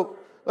 So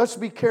let's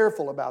be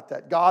careful about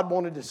that. God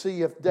wanted to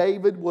see if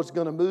David was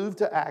going to move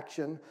to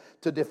action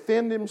to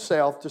defend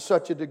himself to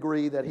such a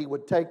degree that he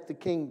would take the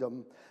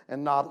kingdom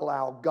and not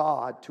allow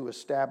God to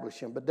establish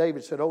him. But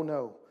David said, oh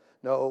no.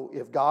 No,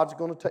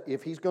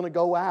 if he's going to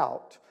go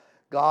out,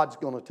 God's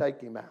going to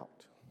take him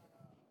out.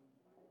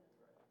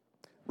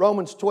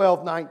 Romans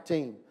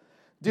 12:19.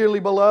 Dearly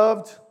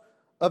beloved,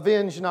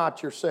 avenge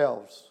not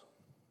yourselves,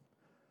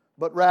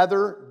 but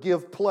rather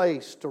give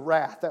place to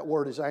wrath. That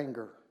word is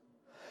anger.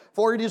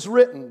 For it is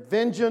written,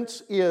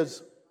 vengeance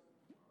is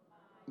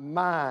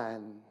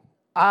mine.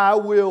 I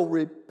will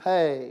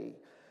repay,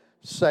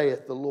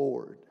 saith the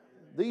Lord.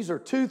 These are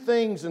two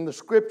things in the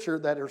Scripture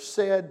that are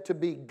said to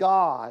be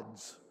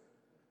God's.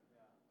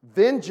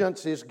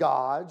 Vengeance is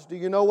God's. Do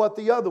you know what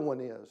the other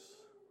one is?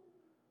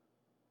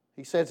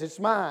 He says it's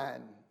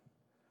mine.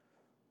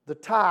 The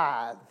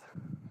tithe.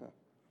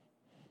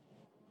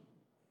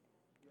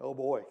 Oh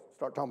boy,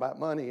 start talking about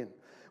money and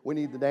we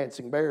need the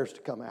dancing bears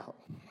to come out.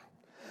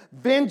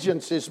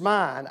 Vengeance is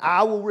mine,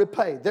 I will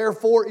repay.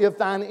 Therefore, if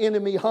thine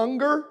enemy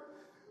hunger,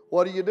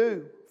 what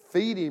do?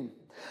 Feed him.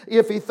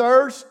 If he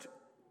thirst,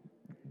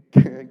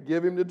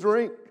 give him to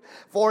drink.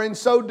 For in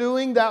so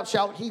doing thou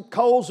shalt heap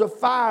coals of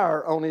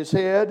fire on his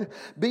head.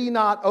 Be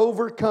not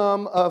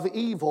overcome of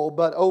evil,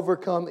 but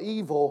overcome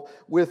evil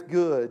with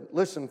good.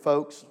 Listen,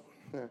 folks.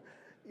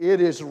 It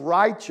is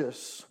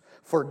righteous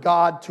for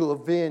God to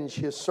avenge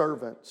His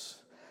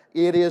servants.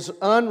 It is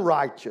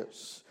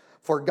unrighteous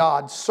for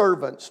God's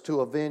servants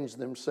to avenge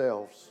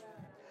themselves.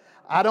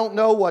 I don't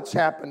know what's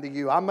happened to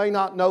you. I may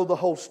not know the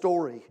whole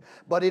story.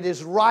 But it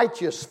is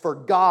righteous for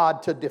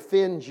God to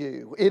defend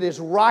you. It is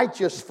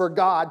righteous for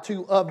God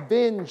to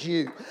avenge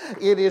you.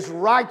 It is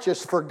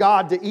righteous for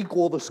God to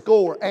equal the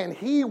score. And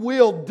He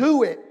will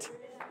do it.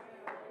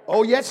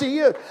 Oh, yes, He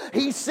is.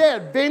 He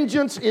said,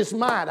 vengeance is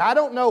mine. I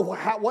don't know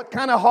what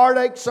kind of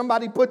heartache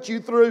somebody put you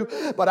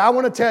through, but I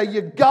want to tell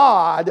you,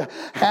 God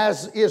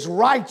is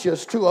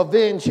righteous to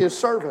avenge His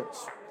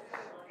servants.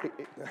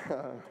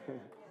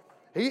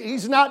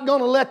 He's not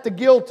going to let the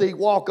guilty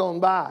walk on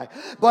by.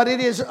 But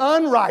it is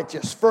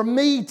unrighteous for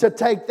me to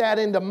take that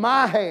into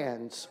my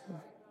hands.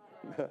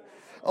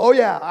 Oh,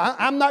 yeah,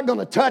 I'm not going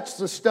to touch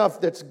the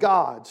stuff that's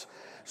God's.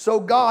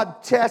 So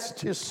God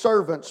tests His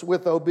servants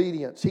with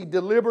obedience. He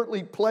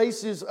deliberately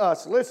places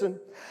us, listen,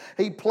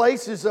 He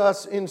places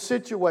us in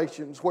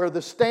situations where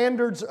the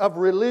standards of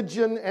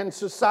religion and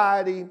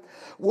society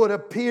would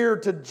appear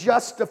to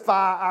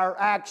justify our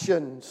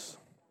actions.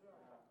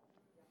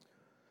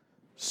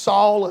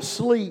 Saul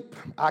asleep.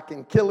 I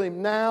can kill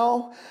him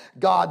now.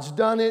 God's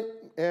done it,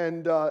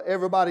 and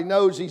everybody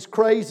knows he's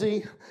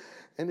crazy.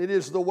 And it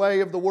is the way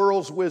of the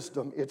world's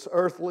wisdom. It's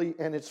earthly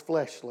and it's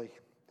fleshly.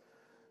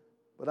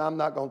 But I'm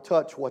not going to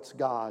touch what's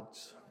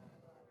God's.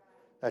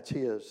 That's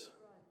His.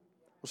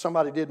 Well,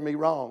 somebody did me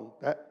wrong.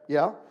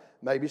 Yeah,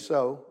 maybe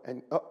so.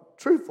 And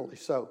truthfully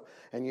so.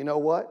 And you know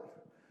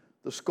what?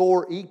 The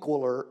score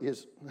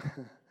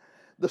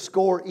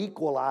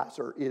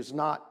equalizer is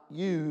not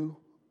you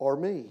or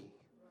me.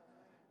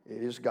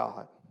 It is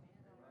God.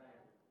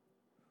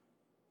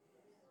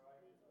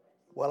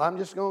 Well, I'm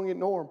just going to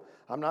ignore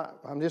them.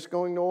 I'm just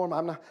going to ignore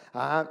them.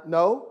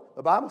 No,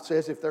 the Bible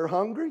says if they're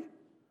hungry,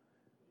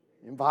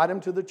 invite them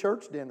to the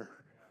church dinner.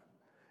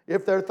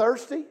 If they're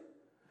thirsty,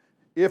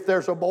 if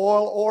there's a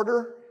boil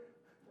order,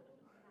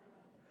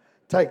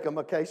 take them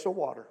a case of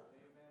water.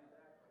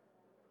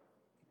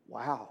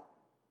 Wow.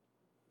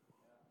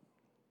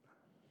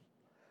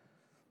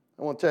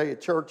 I want to tell you,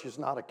 church is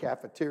not a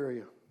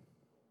cafeteria.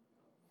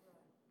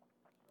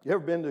 You ever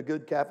been to a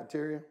good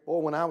cafeteria? Boy,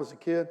 when I was a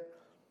kid,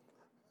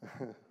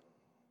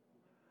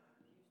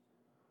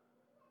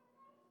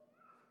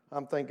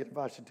 I'm thinking if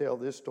I should tell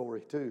this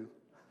story too.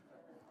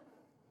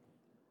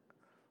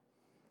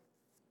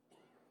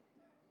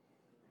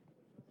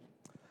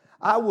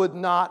 I would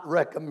not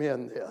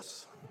recommend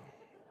this.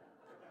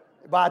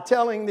 By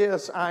telling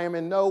this, I am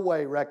in no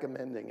way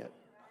recommending it.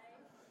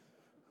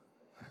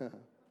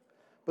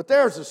 But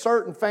there's a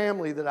certain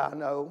family that I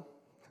know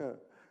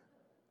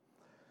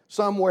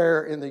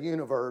somewhere in the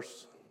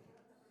universe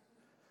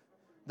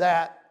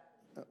that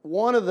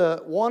one of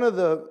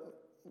the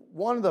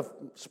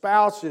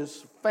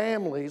spouses'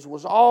 families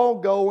was all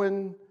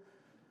going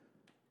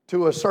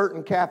to a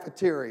certain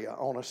cafeteria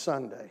on a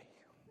Sunday.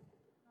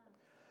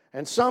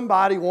 And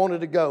somebody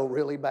wanted to go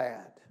really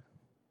bad.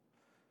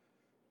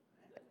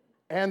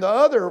 And the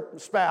other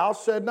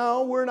spouse said,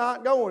 no, we're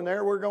not going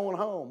there. We're going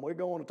home. We're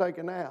going to take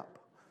a nap.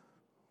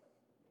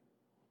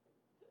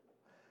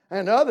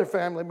 And the other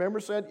family member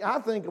said, I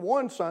think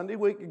one Sunday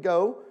we could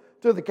go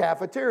to the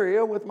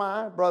cafeteria with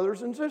my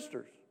brothers and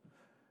sisters.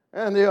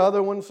 And the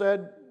other one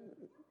said,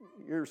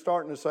 you're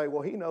starting to say,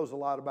 well, he knows a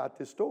lot about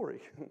this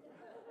story.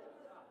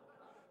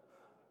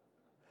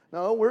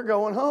 No, we're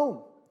going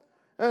home.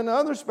 And the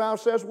other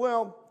spouse says,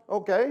 well,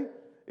 okay,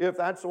 if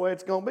that's the way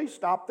it's going to be,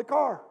 stop the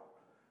car.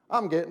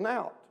 I'm getting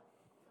out.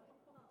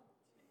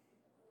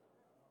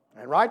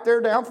 And right there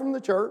down from the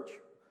church,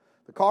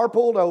 the car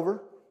pulled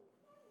over.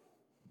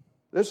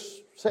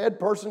 This said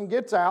person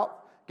gets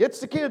out, gets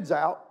the kids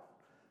out,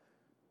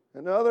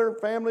 and the other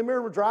family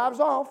member drives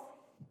off.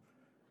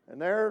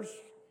 And there's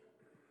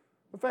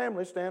the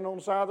family standing on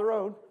the side of the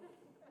road.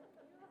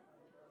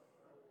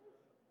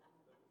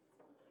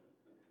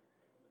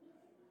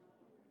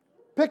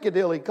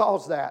 Piccadilly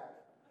calls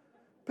that.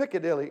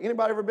 Piccadilly.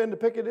 Anybody ever been to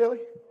Piccadilly?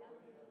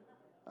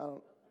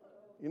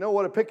 You know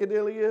what a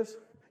Piccadilly is?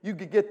 You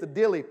could get the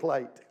dilly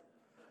plate.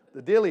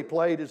 The dilly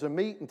plate is a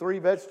meat and 3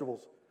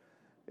 vegetables.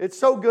 It's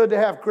so good to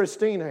have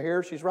Christina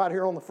here. She's right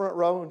here on the front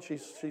row, and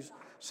she's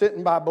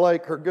sitting by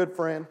Blake, her good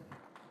friend.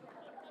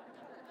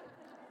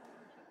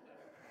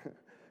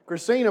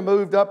 Christina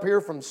moved up here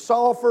from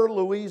Sulphur,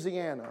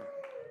 Louisiana.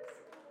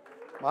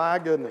 My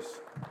goodness.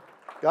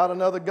 Got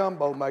another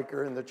gumbo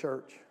maker in the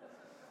church.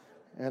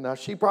 And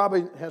she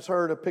probably has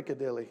heard of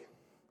Piccadilly.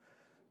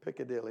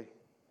 Piccadilly.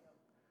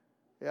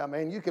 Yeah,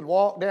 man, you could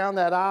walk down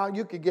that aisle.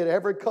 You could get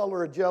every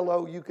color of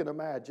Jell-O you can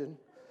imagine.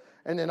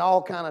 And then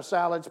all kind of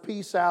salads,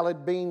 pea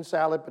salad, bean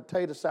salad,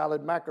 potato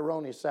salad,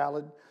 macaroni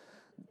salad,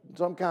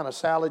 some kind of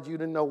salad. You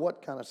didn't know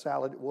what kind of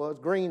salad it was.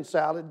 Green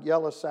salad,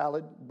 yellow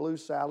salad, blue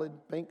salad,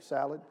 pink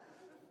salad.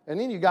 And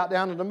then you got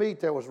down to the meat.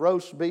 There was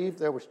roast beef,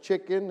 there was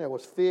chicken, there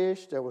was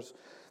fish, there was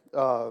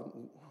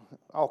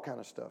all kind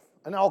of stuff.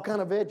 And all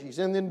kind of veggies.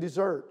 And then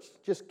desserts.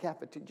 Just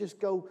cafeteria.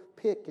 Just go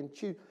pick and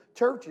choose.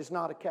 Church is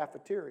not a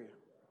cafeteria.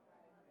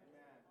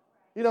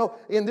 You know,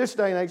 in this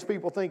day and age,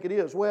 people think it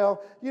is.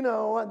 Well, you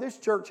know, this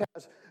church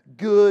has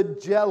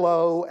good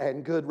Jell-O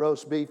and good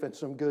roast beef and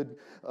some good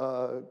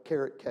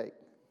carrot cake.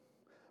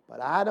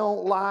 But I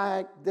don't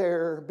like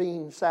their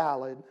bean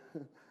salad.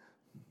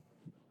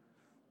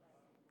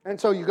 And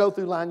so you go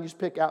through line, you just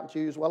pick out and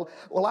choose. Well,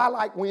 I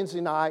like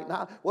Wednesday night, and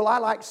I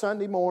like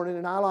Sunday morning,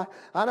 and I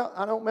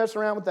don't mess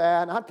around with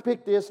that. And I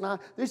pick this, and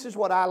this is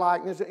what I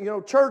like. And you know,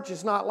 church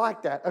is not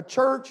like that.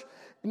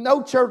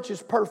 No church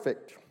is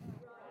perfect.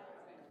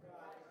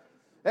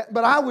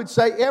 But I would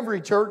say every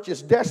church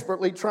is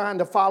desperately trying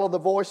to follow the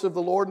voice of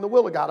the Lord and the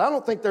will of God. I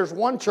don't think there's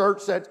one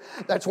church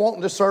that's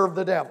wanting to serve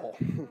the devil.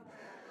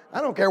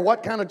 I don't care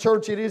what kind of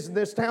church it is in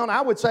this town.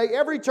 I would say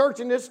every church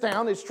in this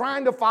town is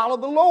trying to follow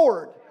the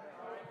Lord,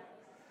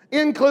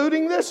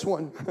 including this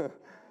one.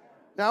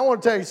 Now, I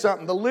want to tell you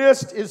something. The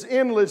list is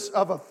endless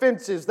of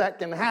offenses that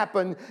can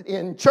happen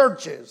in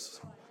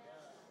churches.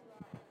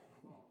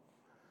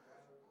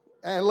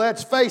 And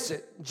let's face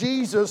it,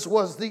 Jesus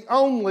was the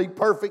only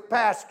perfect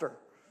pastor.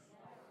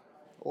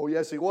 Oh,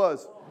 yes, he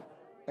was.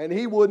 And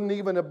he wouldn't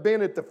even have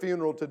been at the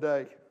funeral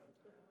today.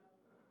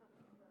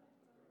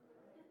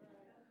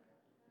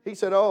 He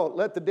said, oh,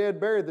 let the dead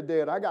bury the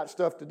dead. I got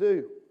stuff to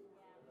do.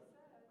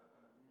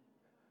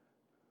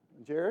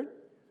 Jared,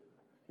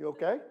 you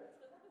okay?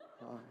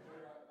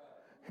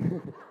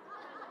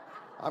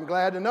 I'm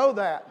glad to know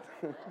that.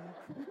 He's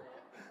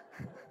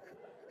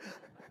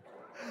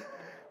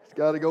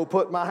got to go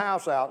put my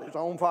house out. It's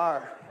on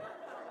fire.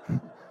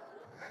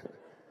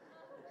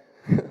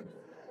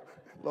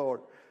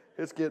 Lord,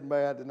 it's getting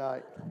bad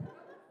tonight.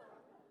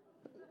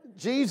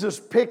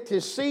 Jesus picked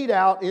his seat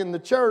out in the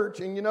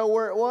church, and you know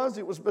where it was?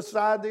 It was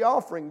beside the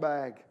offering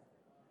bag.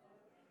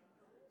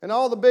 And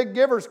all the big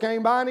givers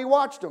came by, and he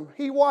watched them.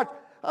 I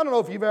don't know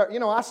if you've ever,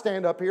 I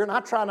stand up here, and I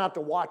try not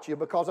to watch you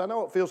because I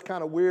know it feels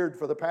kind of weird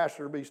for the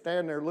pastor to be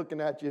standing there looking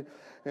at you,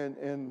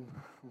 and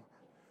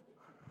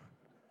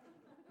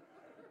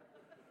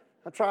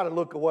I try to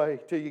look away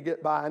till you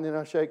get by, and then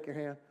I shake your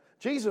hand.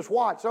 Jesus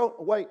watched. Oh,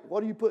 wait,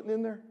 what are you putting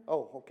in there?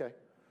 Oh, okay.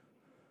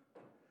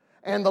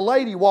 And the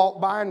lady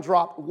walked by and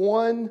dropped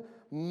one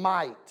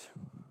mite.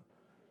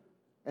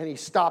 And he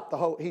stopped the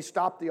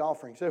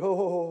offering. He said,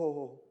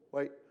 oh,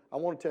 wait, I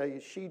want to tell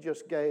you, she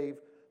just gave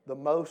the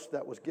most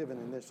that was given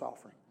in this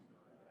offering.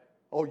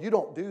 Oh, you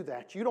don't do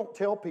that. You don't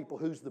tell people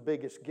who's the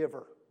biggest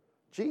giver.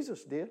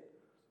 Jesus did.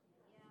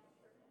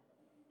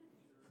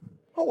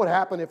 What would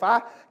happen if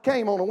I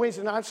came on a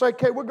Wednesday night and said,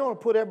 okay, we're going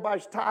to put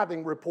everybody's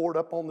tithing report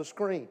up on the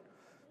screen?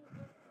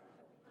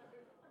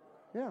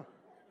 Yeah.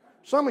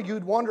 Some of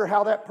you'd wonder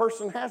how that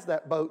person has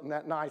that boat and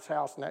that nice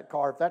house and that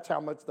car if that's how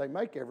much they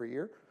make every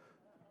year.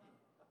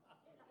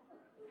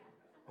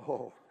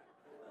 Oh,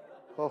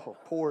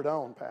 pour it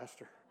on,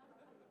 Pastor.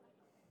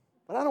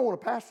 But I don't want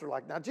a pastor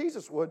like that. Now,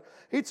 Jesus would.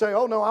 He'd say,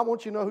 oh, no, I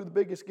want you to know who the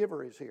biggest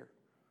giver is here.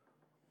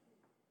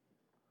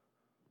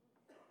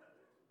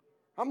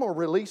 I'm going to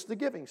release the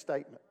giving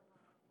statement.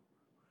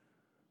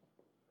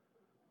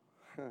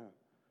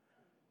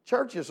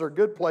 Churches are a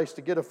good place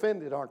to get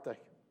offended, aren't they?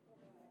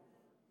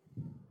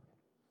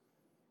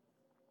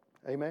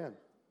 Amen.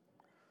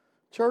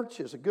 Church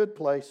is a good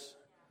place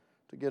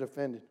to get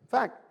offended. In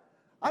fact,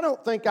 I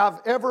don't think I've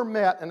ever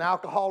met an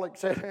alcoholic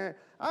say,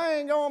 I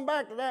ain't going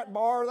back to that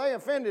bar. They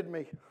offended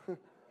me.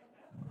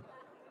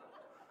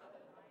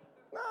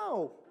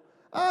 No.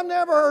 I've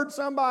never heard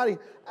somebody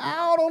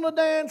out on the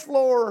dance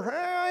floor,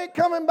 I ain't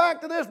coming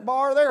back to this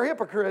bar. They're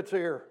hypocrites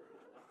here.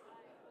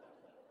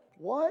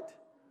 What?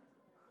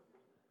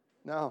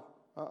 No,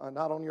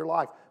 not on your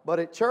life. But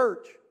at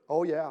church,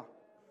 oh yeah.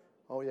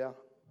 Oh yeah.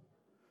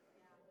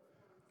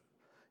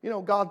 You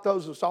know, God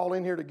throws us all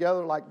in here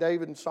together like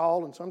David and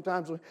Saul, and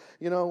sometimes,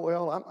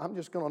 I'm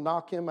just going to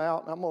knock him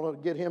out, and I'm going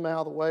to get him out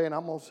of the way, and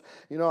I'm going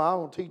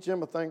to teach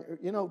him a thing.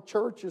 You know,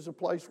 church is a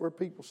place where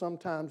people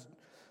sometimes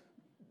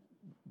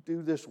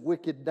do this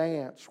wicked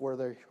dance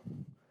where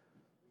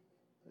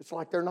it's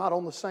like they're not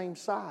on the same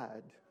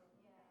side.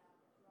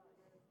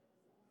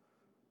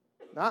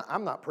 Now,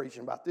 I'm not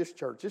preaching about this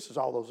church. This is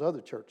all those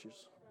other churches.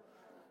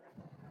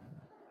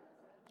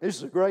 This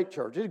is a great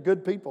church. There's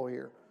good people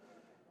here.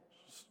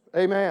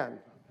 Amen.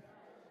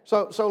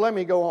 So let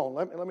me go on.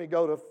 Let me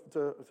go to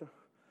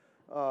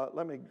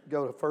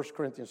 1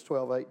 Corinthians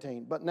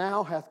 12:18. But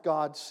now hath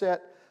God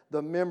set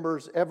the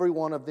members, every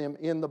one of them,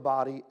 in the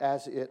body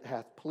as it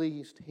hath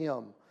pleased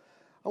Him.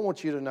 I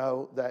want you to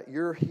know that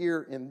you're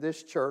here in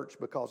this church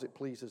because it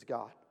pleases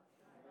God.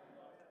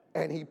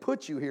 And He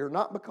put you here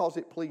not because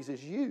it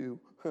pleases you,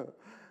 but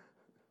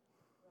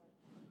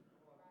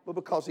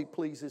because He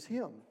pleases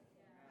Him.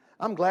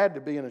 I'm glad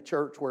to be in a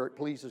church where it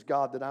pleases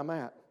God that I'm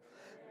at.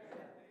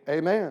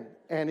 Amen.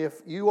 And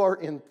if you are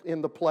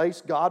in the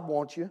place God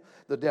wants you,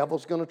 the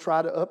devil's going to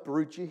try to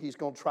uproot you. He's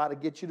going to try to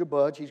get you to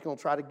budge. He's going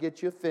to try to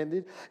get you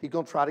offended. He's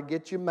going to try to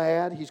get you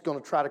mad. He's going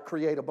to try to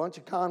create a bunch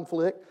of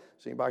conflict.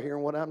 Is anybody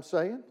hearing what I'm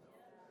saying?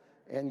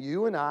 And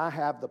you and I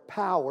have the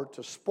power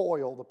to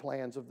spoil the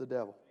plans of the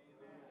devil.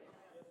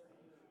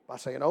 By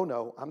saying, oh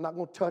no, I'm not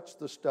going to touch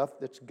the stuff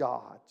that's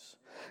God's.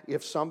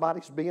 If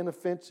somebody's being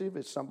offensive,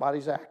 if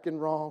somebody's acting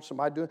wrong,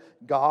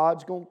 God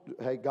is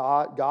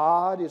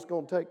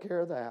going to take care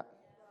of that.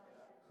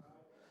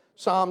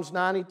 Psalms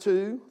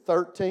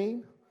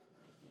 92:13.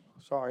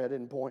 Sorry, I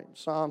didn't point.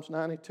 Psalms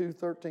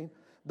 92:13.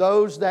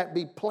 Those that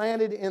be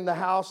planted in the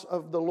house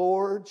of the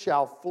Lord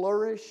shall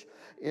flourish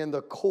in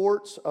the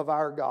courts of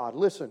our God.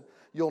 Listen,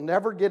 you'll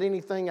never get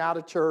anything out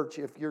of church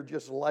if you're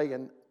just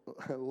laying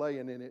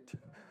in it.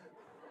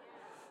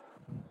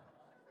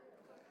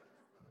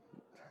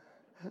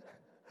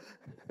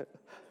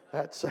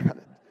 That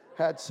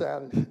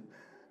sounded.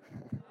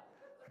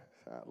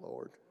 Oh,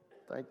 Lord,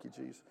 thank you,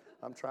 Jesus.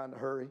 I'm trying to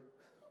hurry.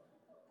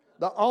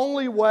 The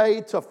only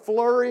way to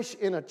flourish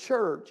in a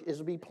church is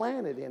to be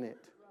planted in it.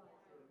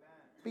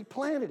 Be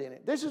planted in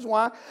it. This is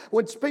why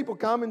when people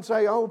come and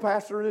say, oh,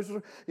 Pastor, this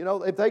is,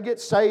 if they get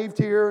saved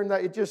here and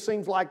it just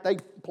seems like they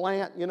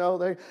plant,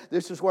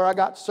 this is where I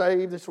got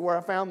saved, this is where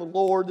I found the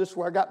Lord, this is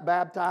where I got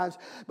baptized.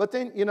 But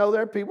then,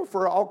 there are people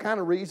for all kind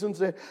of reasons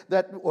that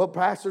well,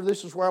 Pastor,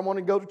 this is where I want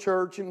to go to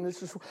church, and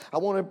this is I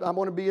want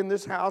to be in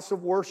this house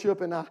of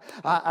worship, and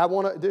I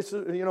want to, this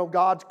is,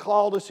 God's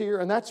called us here,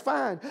 and that's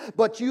fine.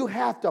 But you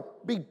have to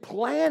be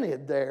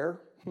planted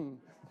there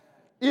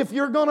if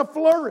you're going to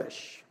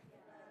flourish.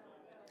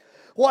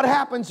 What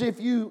happens if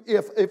you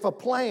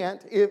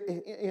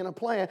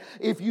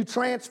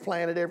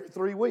transplant it every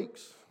 3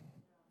 weeks?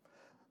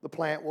 The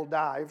plant will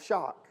die of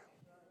shock.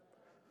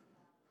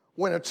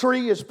 When a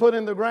tree is put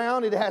in the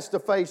ground, it has to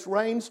face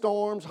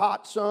rainstorms,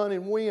 hot sun,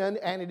 and wind,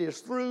 and it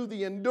is through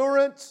the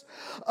endurance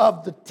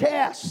of the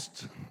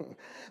test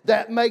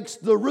that makes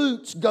the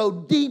roots go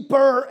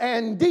deeper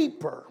and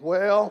deeper.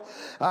 Well,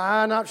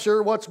 I'm not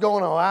sure what's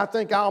going on. I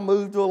think I'll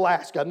move to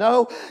Alaska.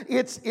 No,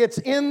 it's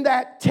in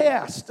that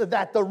test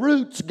that the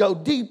roots go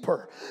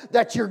deeper,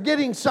 that you're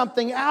getting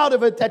something out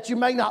of it that you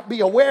may not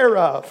be aware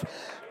of.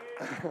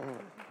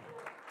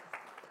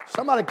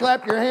 Somebody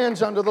clap your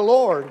hands unto the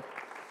Lord.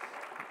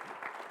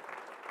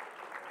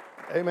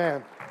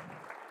 Amen.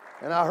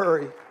 And I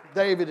hurry.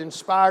 David,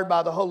 inspired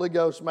by the Holy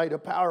Ghost, made a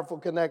powerful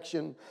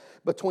connection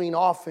between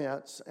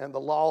offense and the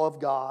law of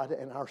God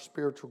and our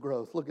spiritual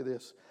growth. Look at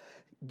this.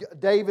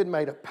 David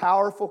made a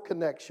powerful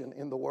connection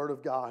in the Word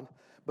of God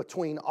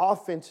between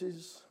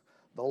offenses,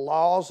 the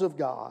laws of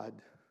God,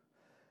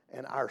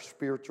 and our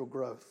spiritual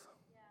growth.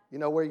 You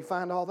know where you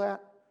find all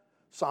that?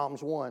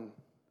 Psalms 1,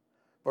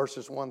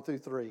 verses 1 through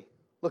 3.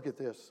 Look at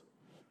this.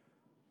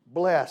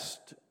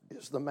 Blessed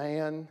is the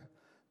man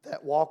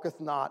that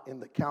walketh not in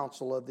the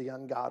counsel of the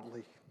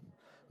ungodly,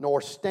 nor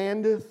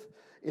standeth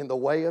in the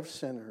way of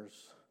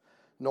sinners,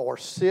 nor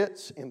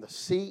sits in the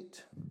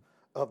seat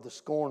of the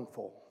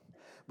scornful.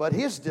 But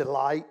his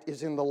delight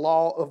is in the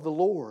law of the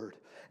Lord,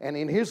 and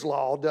in his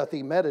law doth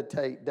he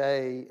meditate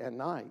day and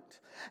night.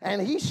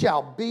 And he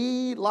shall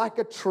be like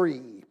a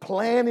tree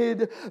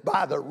planted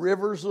by the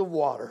rivers of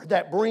water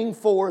that brings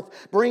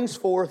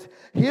forth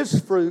his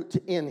fruit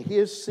in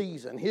his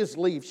season. His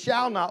leaf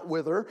shall not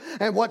wither,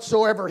 and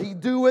whatsoever he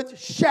doeth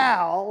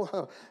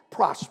shall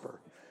prosper.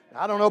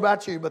 I don't know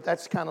about you, but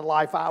that's the kind of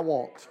life I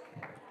want.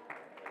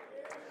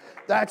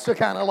 That's the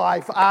kind of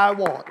life I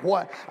want.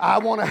 What I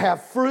want to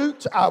have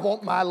fruit. I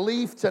want my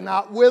leaf to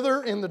not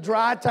wither in the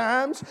dry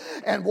times.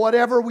 And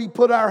whatever we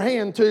put our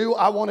hand to,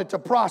 I want it to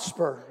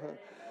prosper.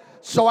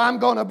 So I'm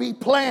going to be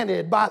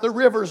planted by the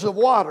rivers of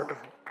water.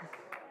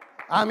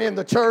 I'm in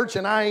the church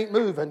and I ain't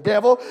moving.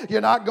 Devil,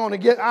 you're not going to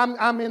get,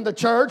 I'm in the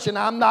church and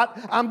I'm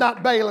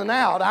not bailing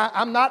out.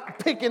 I'm not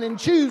picking and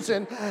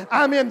choosing.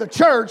 I'm in the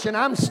church and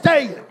I'm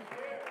staying.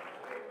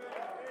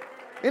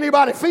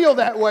 Anybody feel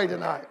that way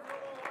tonight?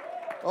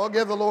 Oh,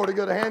 give the Lord a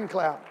good hand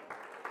clap.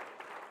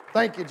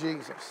 Thank you,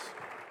 Jesus.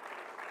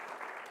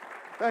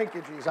 Thank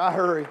you, Jesus. I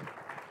hurry.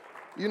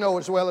 You know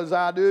as well as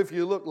I do, if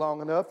you look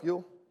long enough,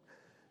 you'll.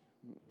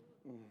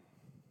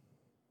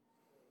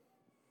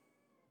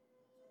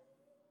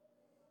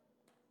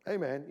 Hey,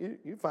 man,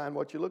 you find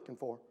what you're looking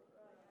for.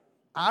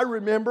 I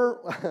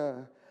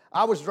remember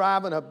I was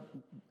driving a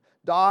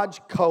Dodge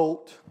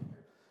Colt,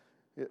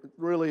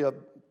 really a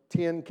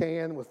tin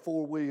can with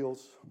 4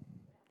 wheels.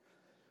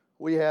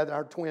 We had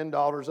our twin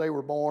daughters. They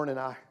were born, and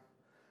I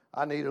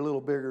needed a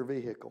little bigger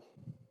vehicle.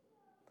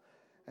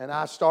 And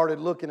I started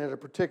looking at a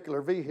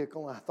particular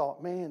vehicle, and I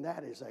thought, man,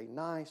 that is a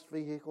nice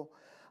vehicle.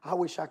 I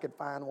wish I could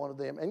find one of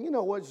them. And you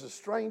know what's the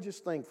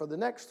strangest thing? For the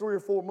next 3 or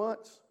 4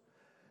 months,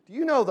 do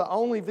you know the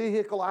only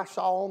vehicle I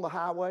saw on the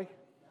highway?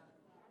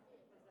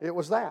 It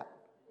was that.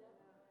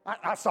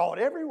 I saw it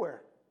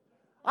everywhere.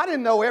 I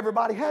didn't know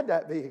everybody had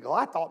that vehicle.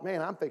 I thought,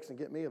 man, I'm fixing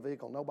to get me a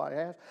vehicle nobody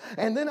has.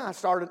 And then I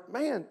started,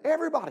 man,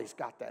 everybody's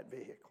got that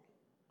vehicle.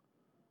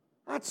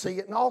 I'd see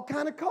it in all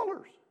kind of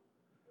colors.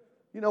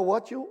 You know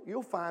what?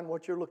 You'll find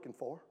what you're looking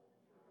for.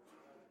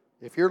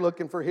 If you're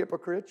looking for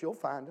hypocrites, you'll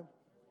find them.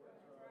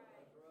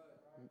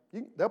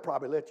 They'll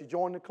probably let you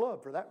join the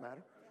club for that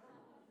matter.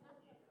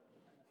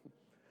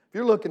 If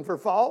you're looking for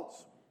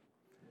faults,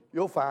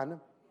 you'll find them.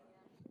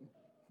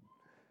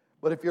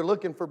 But if you're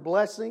looking for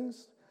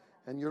blessings,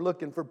 and you're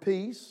looking for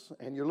peace,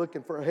 and you're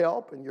looking for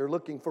help, and you're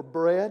looking for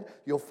bread,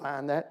 you'll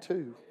find that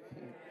too.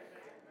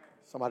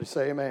 Somebody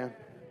say amen.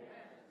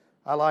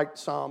 I like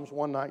Psalms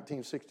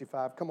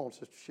 119:65. Come on,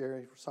 Sister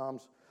Sherry,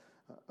 Psalms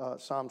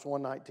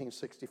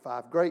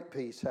 119:65. Great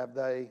peace have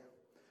they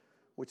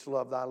which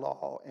love thy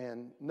law,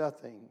 and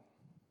nothing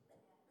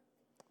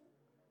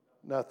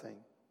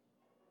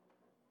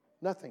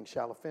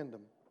shall offend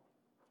them.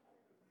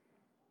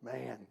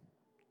 Man.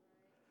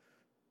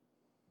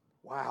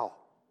 Wow.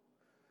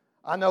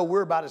 I know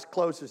we're about as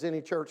close as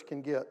any church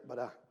can get,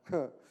 but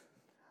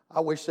I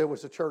wish there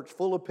was a church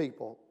full of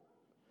people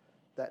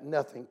that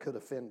nothing could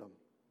offend them.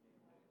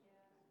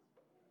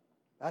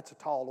 That's a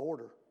tall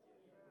order.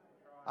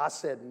 I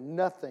said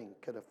nothing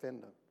could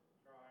offend them.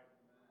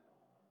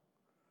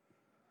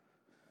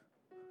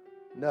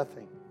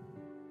 Nothing.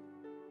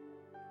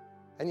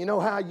 And you know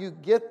how you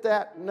get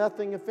that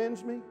nothing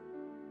offends me?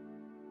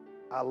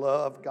 I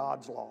love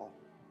God's law.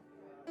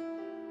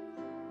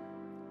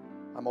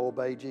 I'm going to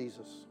obey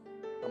Jesus.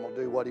 I'm going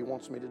to do what He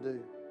wants me to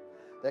do.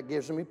 That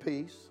gives me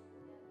peace.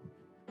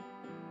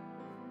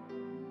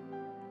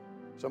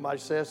 Somebody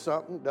says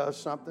something, does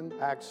something,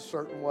 acts a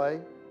certain way.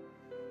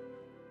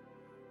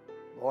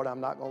 Lord, I'm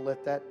not going to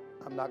let that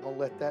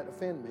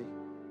offend me,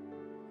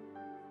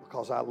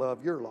 because I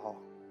love your law.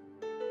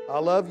 I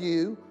love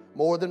you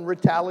more than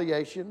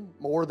retaliation,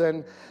 more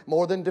than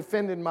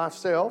defending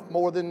myself,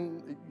 more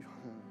than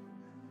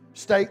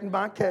stating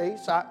my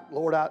case.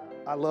 Lord,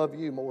 I love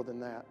you more than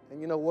that.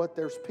 And you know what?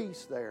 There's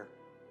peace there.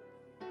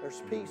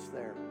 There's peace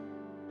there.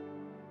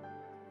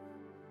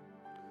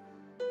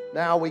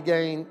 Now we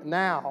gain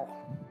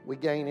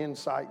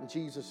insight in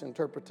Jesus'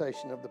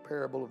 interpretation of the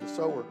parable of the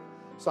sower.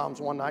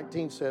 Psalms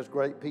 119 says,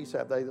 great peace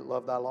have they that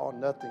love thy law,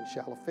 and nothing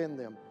shall offend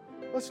them.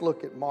 Let's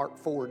look at Mark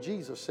 4.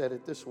 Jesus said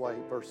it this way,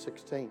 verse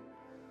 16.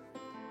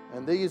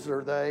 And these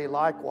are they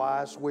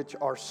likewise which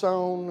are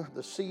sown,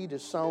 the seed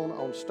is sown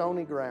on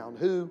stony ground,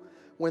 who,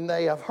 when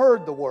they have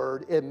heard the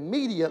word,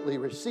 immediately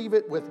receive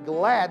it with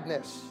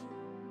gladness.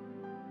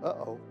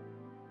 Uh-oh.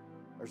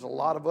 There's a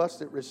lot of us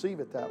that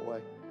receive it that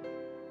way.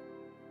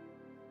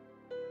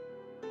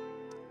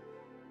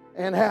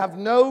 And have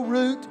no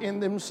root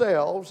in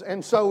themselves,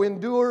 and so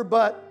endure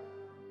but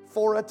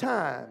for a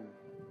time.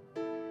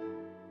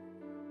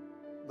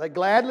 They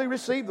gladly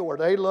receive the word.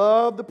 They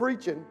love the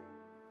preaching,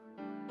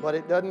 but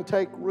it doesn't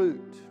take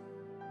root.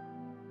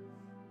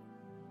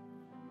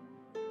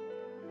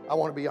 I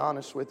want to be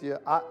honest with you.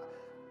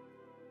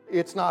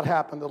 It's not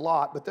happened a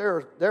lot, but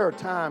there are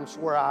times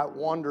where I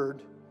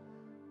wondered.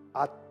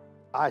 I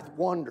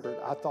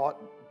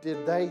thought,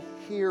 did they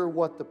hear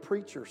what the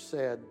preacher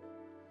said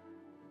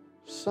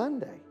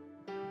Sunday?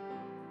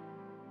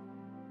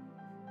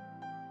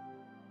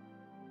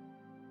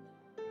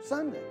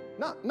 Sunday.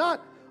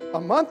 Not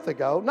a month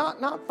ago,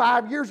 not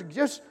 5 years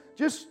ago,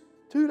 just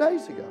 2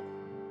 days ago.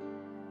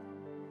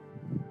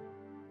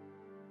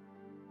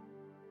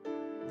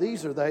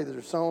 These are they that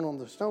are sown on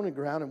the stony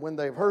ground, and when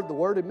they've heard the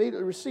word,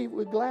 immediately receive it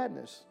with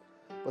gladness.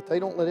 But they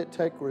don't let it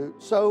take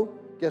root. So,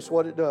 guess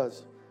what it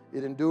does?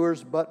 It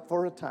endures but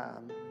for a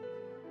time.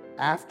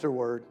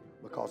 Afterward,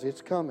 because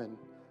it's coming.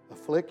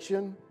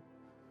 Affliction,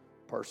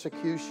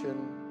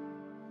 persecution,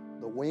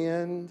 the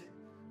wind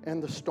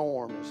and the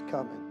storm is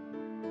coming.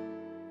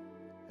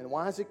 And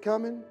why is it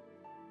coming?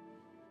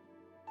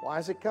 Why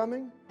is it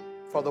coming?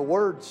 For the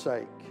word's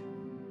sake.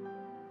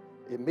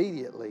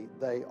 Immediately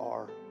they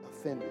are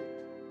offended.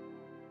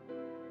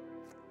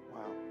 Wow.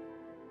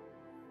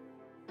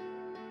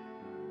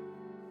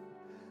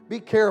 Be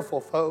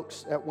careful,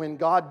 folks, that when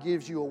God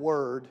gives you a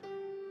word,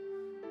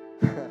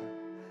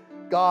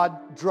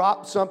 God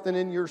drops something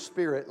in your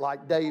spirit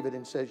like David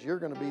and says, you're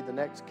going to be the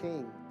next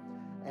king.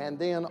 And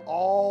then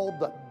all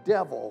the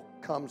devil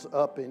comes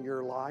up in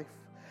your life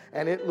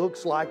and it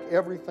looks like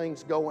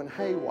everything's going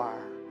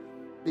haywire.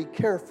 Be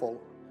careful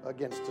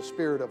against the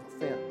spirit of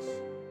offense.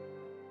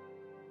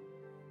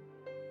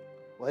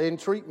 Well, they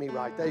didn't treat me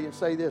right. They didn't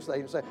say this. They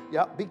didn't say,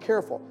 yeah, be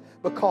careful.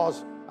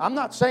 Because I'm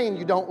not saying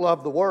you don't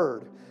love the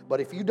word,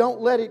 but if you don't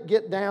let it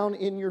get down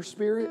in your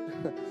spirit,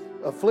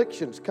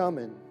 affliction's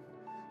coming.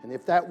 And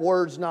if that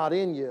word's not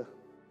in you,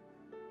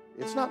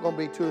 it's not going to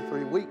be 2 or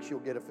 3 weeks you'll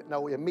get offended.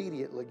 No,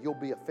 immediately you'll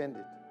be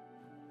offended.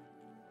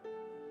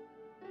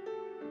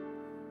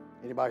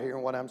 Anybody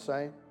hearing what I'm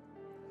saying?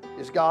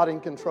 Is God in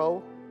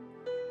control?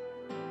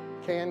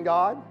 Can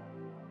God?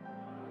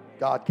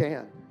 God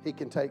can. He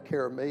can take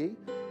care of me.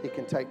 He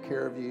can take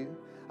care of you.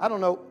 I don't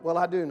know. Well,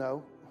 I do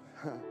know.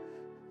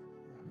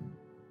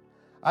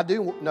 I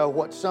do know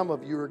what some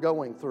of you are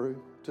going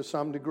through to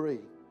some degree.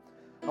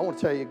 I want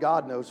to tell you,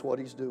 God knows what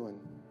He's doing.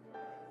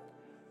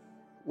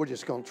 We're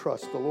just going to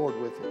trust the Lord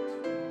with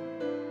it.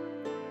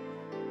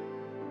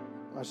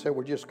 I said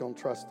we're just going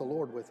to trust the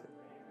Lord with it.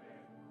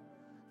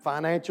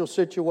 Financial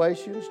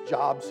situations,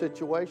 job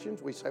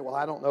situations, we say, well,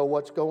 I don't know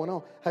what's going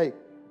on. Hey,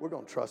 we're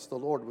going to trust the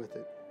Lord with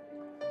it.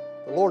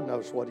 The Lord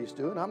knows what He's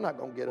doing. I'm not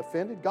going to get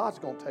offended. God's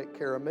going to take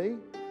care of me.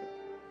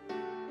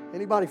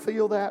 Anybody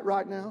feel that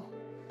right now?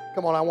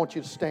 Come on, I want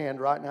you to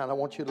stand right now, and I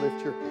want you to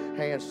lift your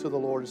hands to the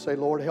Lord and say,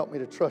 Lord, help me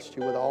to trust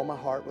you with all my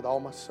heart, with all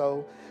my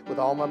soul, with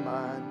all my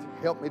mind.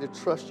 Help me to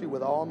trust you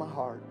with all my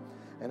heart,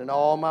 and in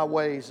all my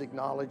ways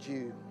acknowledge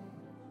you.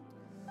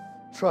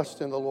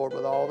 Trust in the Lord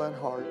with all thine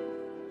heart.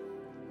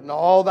 In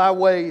all thy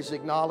ways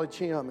acknowledge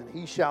Him, and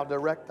He shall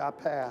direct thy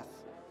path.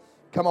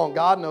 Come on,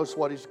 God knows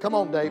what He's... Come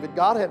on, David.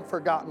 God hadn't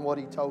forgotten what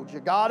He told you.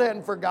 God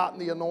hadn't forgotten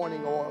the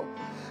anointing oil.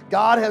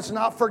 God has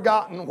not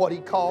forgotten what He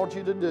called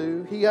you to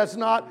do. He has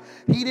not...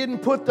 He didn't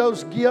put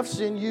those gifts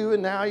in you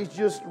and now He's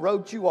just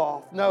wrote you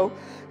off. No,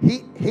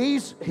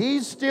 He's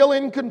still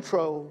in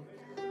control.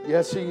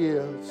 Yes, He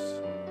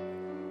is.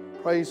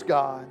 Praise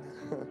God.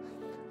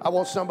 I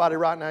want somebody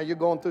right now, you're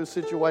going through a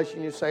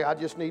situation, you say, I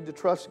just need to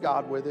trust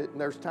God with it. And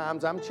there's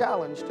times I'm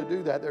challenged to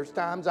do that. There's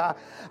times I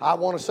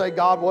want to say,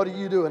 God, what are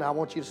you doing? I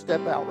want you to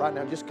step out right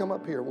now. Just come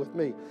up here with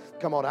me.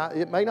 Come on.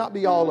 It may not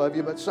be all of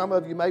you, but some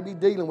of you may be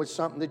dealing with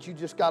something that you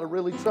just got to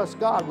really trust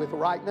God with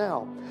right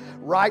now.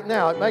 Right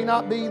now. It may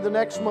not be the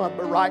next month,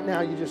 but right now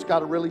you just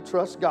got to really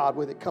trust God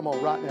with it. Come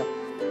on, right now.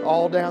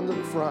 All down to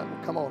the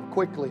front. Come on,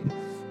 quickly.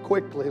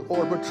 Quickly.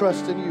 Lord, we're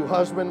trusting you.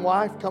 Husband,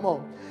 wife, come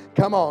on.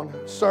 Come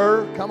on.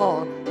 Sir, come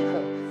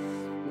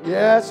on.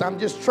 Yes, I'm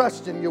just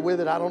trusting you with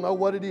it. I don't know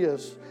what it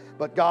is,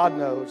 but God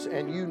knows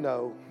and you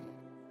know.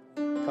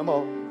 Come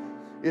on.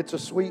 It's a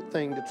sweet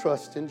thing to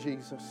trust in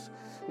Jesus.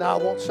 Now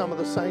I want some of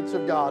the saints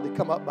of God to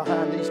come up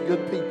behind these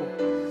good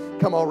people.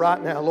 Come on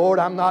right now. Lord,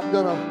 I'm not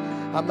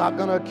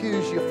gonna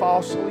accuse you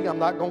falsely. I'm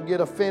not gonna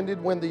get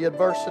offended when the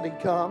adversity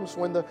comes,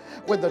 when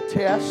the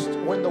test,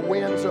 when the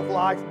winds of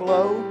life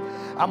blow.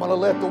 I'm gonna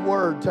let the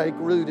word take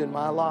root in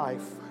my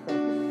life.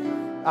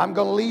 I'm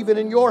going to leave it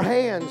in your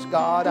hands,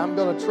 God. I'm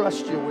going to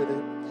trust you with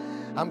it.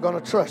 I'm going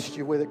to trust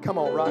you with it. Come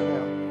on right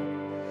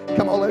now.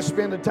 Come on, let's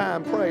spend the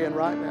time praying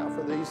right now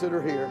for these that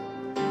are here.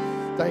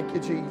 Thank you,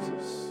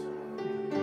 Jesus.